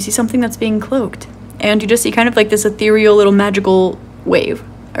cloak. You see something that's being cloaked. And you just see kind of like this ethereal little magical wave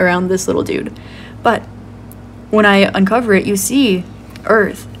around this little dude. But when I uncover it, you see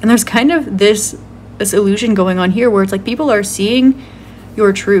Earth. And there's kind of this illusion going on here where it's like people are seeing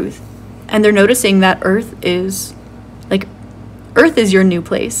your truth. And they're noticing that Earth is your new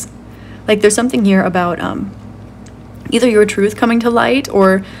place. Like there's something here about either your truth coming to light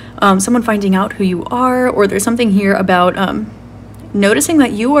or someone finding out who you are, or there's something here about noticing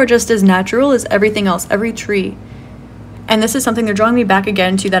that you are just as natural as everything else, every tree. And this is something they're drawing me back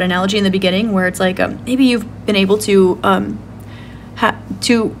again to that analogy in the beginning where it's like maybe you've been able to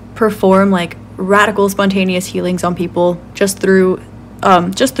perform like radical spontaneous healings on people just through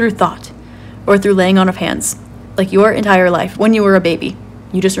thought or through laying on of hands, like your entire life when you were a baby.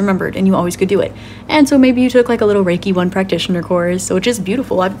 You just remembered and you always could do it. And so maybe you took like a little Reiki 1 practitioner course, which is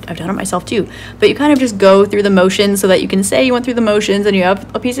beautiful. I've done it myself too. But you kind of just go through the motions so that you can say you went through the motions and you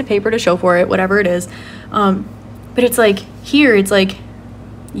have a piece of paper to show for it, whatever it is. But it's like here, it's like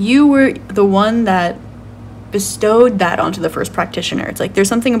you were the one that bestowed that onto the first practitioner. It's like there's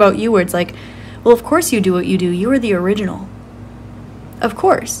something about you where it's like, well, of course you do what you do. You are the original. Of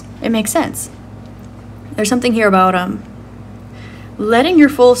course. It makes sense. There's something here about letting your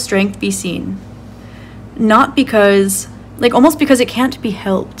full strength be seen. Not because, like almost because it can't be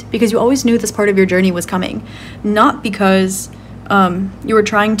helped, because you always knew this part of your journey was coming. Not because you were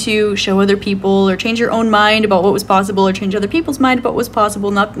trying to show other people or change your own mind about what was possible or change other people's mind about what was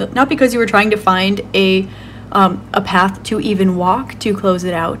possible. Not because you were trying to find a path to even walk to close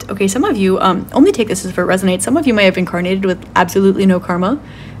it out. Okay, some of you, only take this as if it resonates, some of you may have incarnated with absolutely no karma,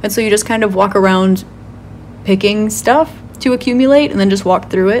 and so you just kind of walk around picking stuff to accumulate and then just walk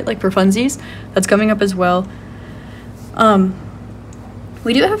through it like for funsies. That's coming up as well.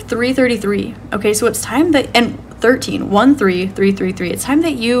 We do have 333. Okay, so it's time that, and 13, 1, 3, 3, 3, 3. It's time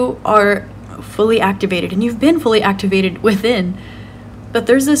that you are fully activated, and you've been fully activated within. But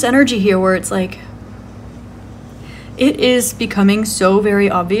there's this energy here where it's like, it is becoming so very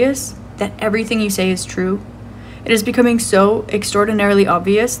obvious that everything you say is true. It is becoming so extraordinarily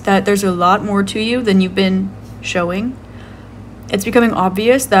obvious that there's a lot more to you than you've been showing. It's becoming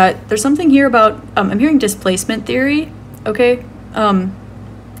obvious that there's something here about, I'm hearing displacement theory, okay?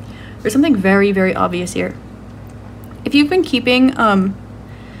 There's something very, very obvious here. If you've been keeping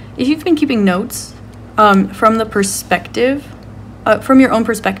notes from the perspective, from your own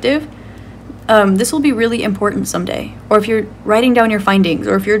perspective, this will be really important someday. Or if you're writing down your findings,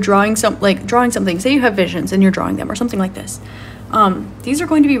 or if you're drawing something, say you have visions and you're drawing them or something like this. These are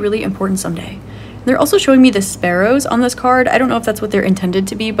going to be really important someday. They're also showing me the sparrows on this card. I don't know if that's what they're intended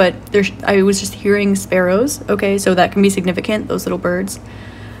to be, but I was just hearing sparrows. Okay, so that can be significant, those little birds.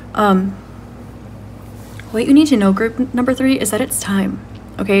 What you need to know, group number 3, is that it's time.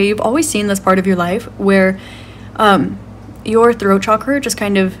 Okay, you've always seen this part of your life where your throat chakra just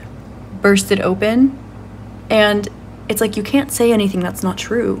kind of bursted open, and it's like you can't say anything that's not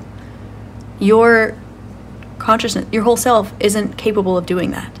true. Your consciousness, your whole self isn't capable of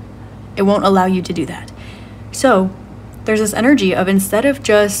doing that. It won't allow you to do that. So there's this energy of, instead of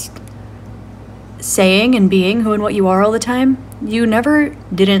just saying and being who and what you are all the time, you never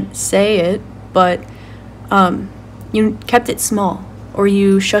didn't say it, but you kept it small, or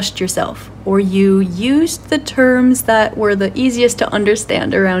you shushed yourself, or you used the terms that were the easiest to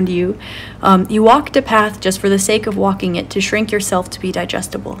understand around you. You walked a path just for the sake of walking it, to shrink yourself to be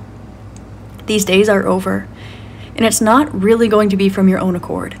digestible. These days are over, and it's not really going to be from your own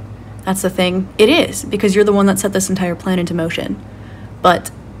accord. That's the thing. It is, because you're the one that set this entire plan into motion.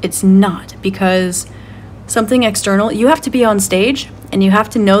 But it's not, because something external, you have to be on stage, and you have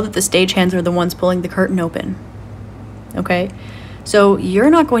to know that the stagehands are the ones pulling the curtain open. Okay? So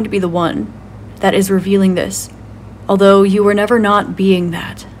you're not going to be the one that is revealing this, although you were never not being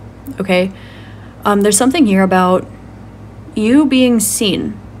that. Okay? There's something here about you being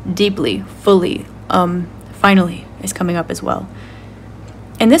seen deeply, fully, finally is coming up as well.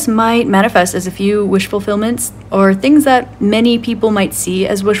 And this might manifest as a few wish fulfillments, or things that many people might see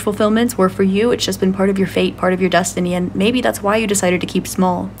as wish fulfillments, where for you it's just been part of your fate, part of your destiny, and maybe that's why you decided to keep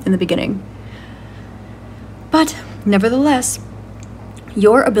small in the beginning. But nevertheless,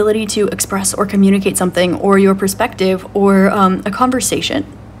 your ability to express or communicate something, or your perspective, or a conversation,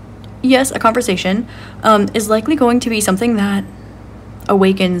 yes, a conversation, is likely going to be something that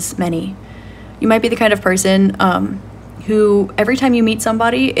awakens many. You might be the kind of person who, every time you meet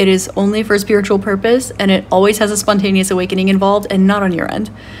somebody, it is only for spiritual purpose, and it always has a spontaneous awakening involved, and not on your end.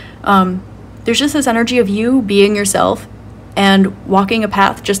 There's just this energy of you being yourself and walking a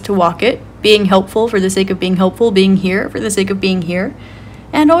path just to walk it, being helpful for the sake of being helpful, being here for the sake of being here,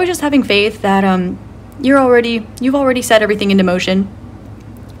 and always just having faith that you've already set everything into motion.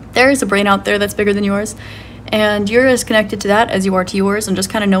 There is a brain out there that's bigger than yours, and you're as connected to that as you are to yours, and just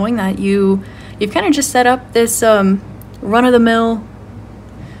kind of knowing that you've kind of just set up this run-of-the-mill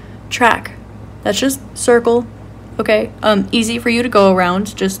track that's just circle, okay, easy for you to go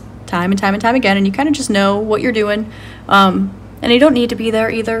around just time and time and time again, and you kind of just know what you're doing, and you don't need to be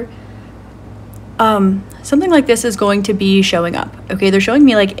there either. Something like this is going to be showing up, okay? They're showing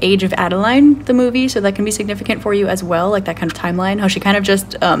me like Age of Adeline, the movie, so that can be significant for you as well, like that kind of timeline, how she kind of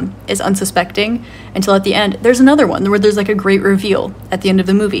just is unsuspecting until at the end. There's another one where there's like a great reveal at the end of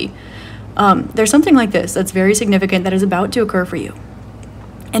the movie. There's something like this that's very significant that is about to occur for you.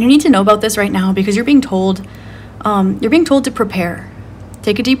 And you need to know about this right now, because you're being told to prepare.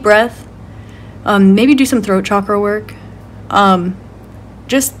 take a deep breath. Maybe do some throat chakra work.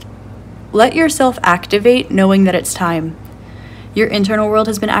 Just let yourself activate, knowing that it's time. Your internal world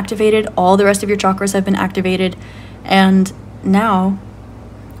has been activated. All the rest of your chakras have been activated. And now,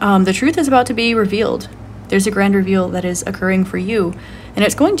 the truth is about to be revealed. There's a grand reveal that is occurring for you. And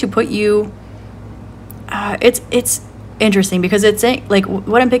it's going to put you... it's interesting because it's saying, like,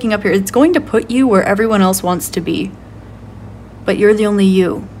 what I'm picking up here, it's going to put you where everyone else wants to be. But you're the only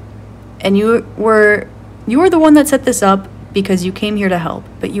you. And you were the one that set this up because you came here to help.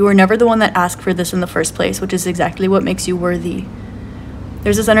 But you were never the one that asked for this in the first place, which is exactly what makes you worthy.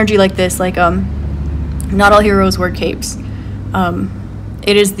 There's this energy like this, like, not all heroes wear capes.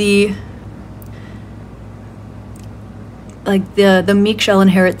 It is the meek shall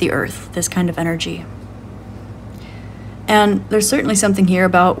inherit the earth, this kind of energy. And there's certainly something here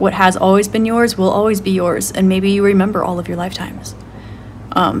about what has always been yours will always be yours, and maybe you remember all of your lifetimes.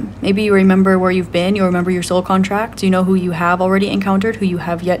 Maybe you remember where you've been, you remember your soul contracts, you know who you have already encountered, who you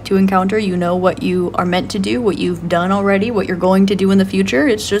have yet to encounter, you know what you are meant to do, what you've done already, what you're going to do in the future.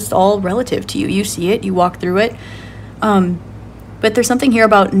 It's just all relative to you. You see it, you walk through it. But there's something here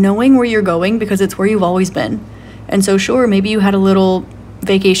about knowing where you're going because it's where you've always been. And so sure, maybe you had a little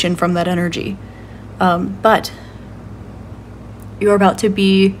vacation from that energy. But you're about to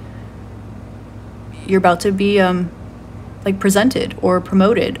be like presented or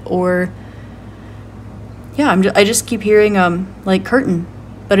promoted, or yeah, I just keep hearing like curtain,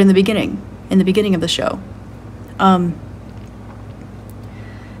 but in the beginning of the show.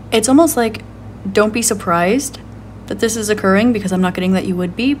 It's almost like, don't be surprised that this is occurring, because I'm not getting that you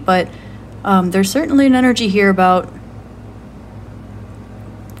would be, but there's certainly an energy here about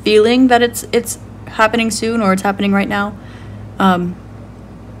feeling that it's happening soon, or it's happening right now.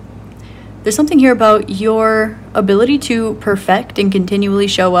 There's something here about your ability to perfect and continually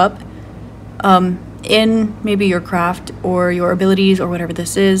show up in maybe your craft or your abilities or whatever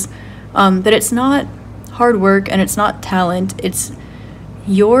this is, that it's not hard work and it's not talent, it's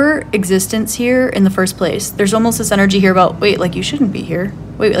your existence here in the first place. There's almost this energy here about, wait, like you shouldn't be here.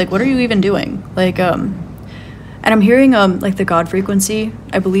 Wait, like what are you even doing? Like, and I'm hearing like the God frequency,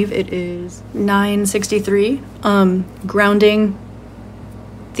 I believe it is 963, grounding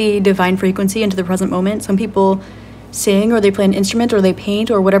the divine frequency into the present moment. Some people sing, or they play an instrument, or they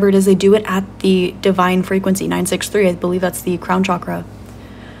paint, or whatever it is, they do it at the divine frequency, 963. I believe that's the crown chakra,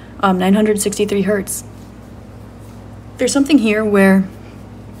 963 hertz. There's something here where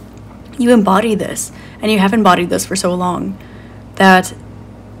you embody this, and you have embodied this for so long that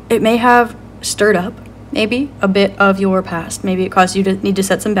it may have stirred up maybe a bit of your past. Maybe it caused you to need to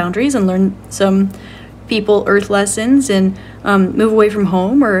set some boundaries and learn some people earth lessons, and move away from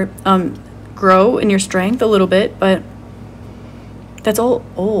home, or grow in your strength a little bit, but that's all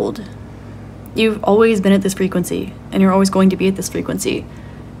old. You've always been at this frequency, and you're always going to be at this frequency,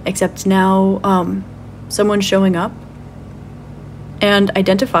 except now someone's showing up and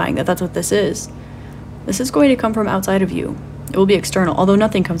identifying that that's what this is. This is going to come from outside of you. It will be external, although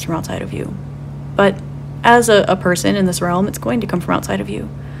nothing comes from outside of you. But as a person in this realm, it's going to come from outside of you.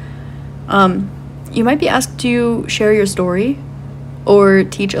 You might be asked to share your story, or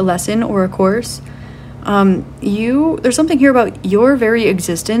teach a lesson or a course. There's something here about your very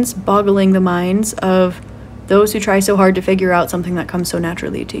existence boggling the minds of those who try so hard to figure out something that comes so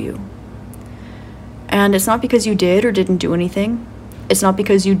naturally to you. And it's not because you did or didn't do anything. It's not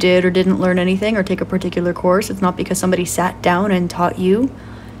because you did or didn't learn anything or take a particular course. It's not because somebody sat down and taught you.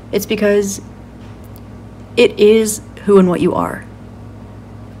 It's because it is who and what you are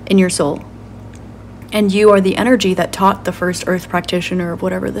in your soul. And you are the energy that taught the first earth practitioner of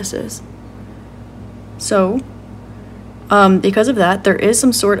whatever this is. So, because of that, there is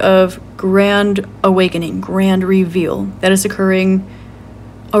some sort of grand awakening, grand reveal that is occurring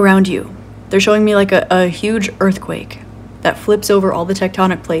around you. They're showing me like a huge earthquake that flips over all the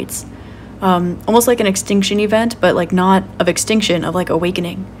tectonic plates. Almost like an extinction event, but like not of extinction, of like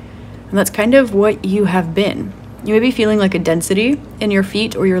awakening. And that's kind of what you have been. You may be feeling like a density in your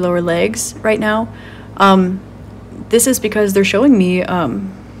feet or your lower legs right now. This is because they're showing me like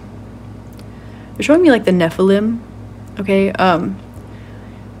the Nephilim, okay?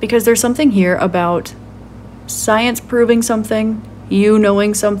 Because there's something here about science proving something, you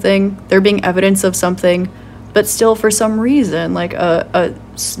knowing something, there being evidence of something, but still for some reason, like a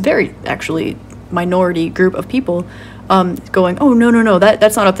very actually minority group of people going, oh, no,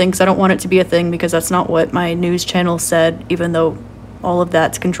 that's not a thing, because I don't want it to be a thing, because that's not what my news channel said, even though all of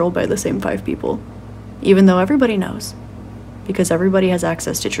that's controlled by the same 5 people. Even though everybody knows, because everybody has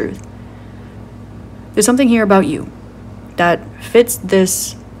access to truth. There's something here about you. that fits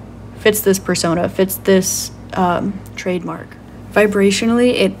this persona, fits this trademark.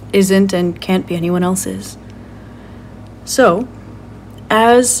 Vibrationally, it isn't and can't be anyone else's. So,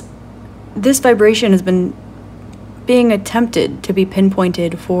 as this vibration has been being attempted to be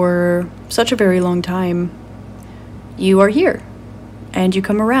pinpointed for such a very long time, you are here, and you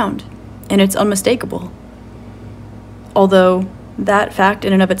come around, and it's unmistakable. Although that fact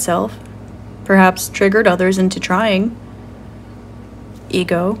in and of itself perhaps triggered others into trying.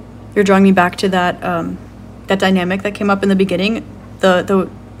 Ego, you're drawing me back to that that dynamic that came up in the beginning, the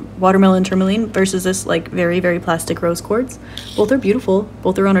watermelon tourmaline versus this like very, very plastic rose quartz. Both are beautiful,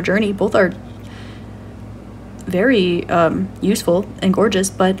 both are on a journey, both are very useful and gorgeous,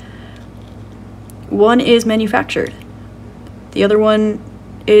 but one is manufactured, the other one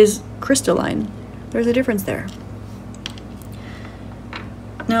is crystalline. There's a difference there.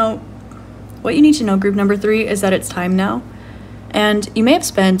 Now, what you need to know, group number 3, is that it's time now, and you may have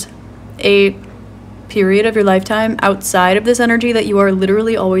spent a period of your lifetime outside of this energy that you are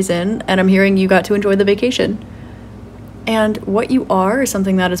literally always in, and I'm hearing you got to enjoy the vacation. And what you are is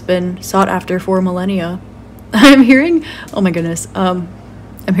something that has been sought after for millennia. I'm hearing, oh my goodness, I'm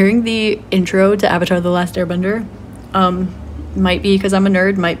hearing the intro to Avatar: The Last Airbender. Might be because I'm a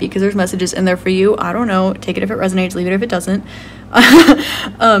nerd, might be because there's messages in there for you. I don't know. Take it if it resonates, leave it if it doesn't.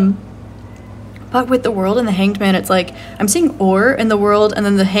 But with the world and the hanged man, it's like I'm seeing ore in the world, and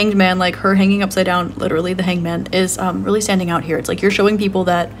then the hanged man, like her hanging upside down, literally the hanged man, is really standing out here. It's like you're showing people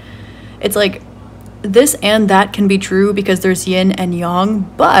that it's like this and that can be true because there's yin and yang,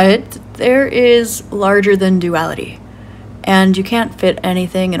 but there is larger than duality, and you can't fit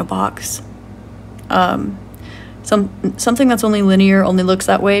anything in a box. Something that's only linear only looks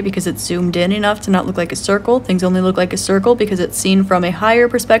that way because it's zoomed in enough to not look like a circle. Things only look like a circle because it's seen from a higher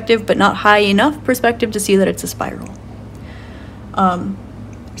perspective, but not high enough perspective to see that it's a spiral.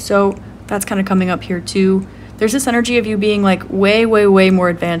 So that's kind of coming up here too. There's this energy of you being like way, way, way more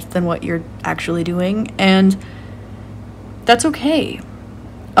advanced than what you're actually doing, and that's okay.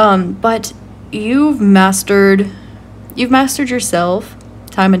 But you've mastered yourself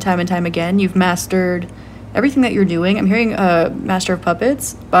time and time and time again. You've mastered everything that you're doing. I'm hearing Master of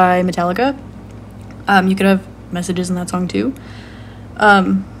Puppets by Metallica. You could have messages in that song too.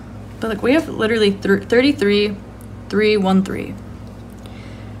 But like we have literally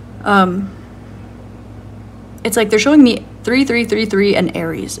 33,313. It's like they're showing me 3333 and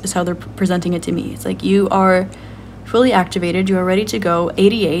Aries is how they're presenting it to me. It's like you are fully activated, you are ready to go.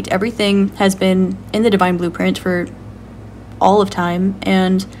 88, everything has been in the divine blueprint for all of time,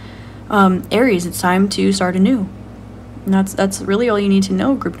 and Aries, it's time to start anew. And that's really all you need to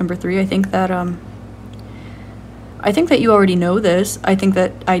know, group number 3. I think that you already know this. I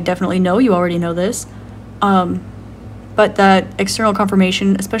definitely know you already know this. But that external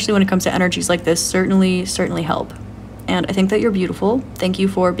confirmation, especially when it comes to energies like this, certainly help. And I think that you're beautiful. Thank you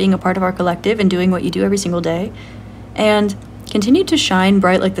for being a part of our collective and doing what you do every single day. And continue to shine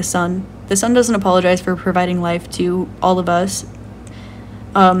bright like the sun. The sun doesn't apologize for providing life to all of us.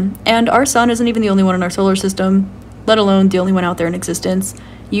 And our sun isn't even the only one in our solar system, let alone the only one out there in existence.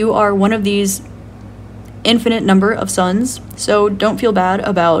 You are one of these infinite number of suns, so don't feel bad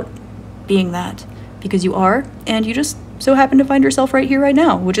about being that, because you are, and you just so happen to find yourself right here, right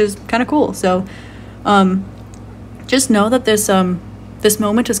now, which is kind of cool. So just know that this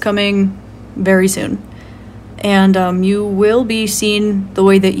moment is coming very soon, and you will be seen the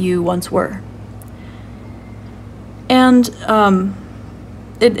way that you once were. And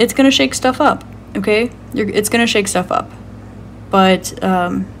it's gonna shake stuff up, okay? It's gonna shake stuff up, but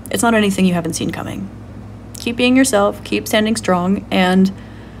it's not anything you haven't seen coming. Keep being yourself, keep standing strong, and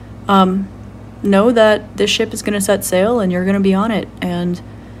know that this ship is gonna set sail and you're gonna be on it, and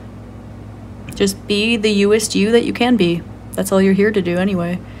just be the youest you that you can be. That's all you're here to do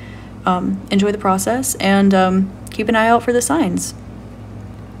anyway. Enjoy the process, and keep an eye out for the signs.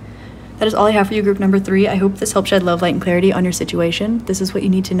 That is all I have for you, group number 3. I hope this helped shed love, light, and clarity on your situation. This is what you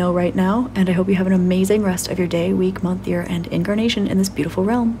need to know right now, and I hope you have an amazing rest of your day, week, month, year, and incarnation in this beautiful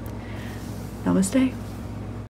realm. Namaste.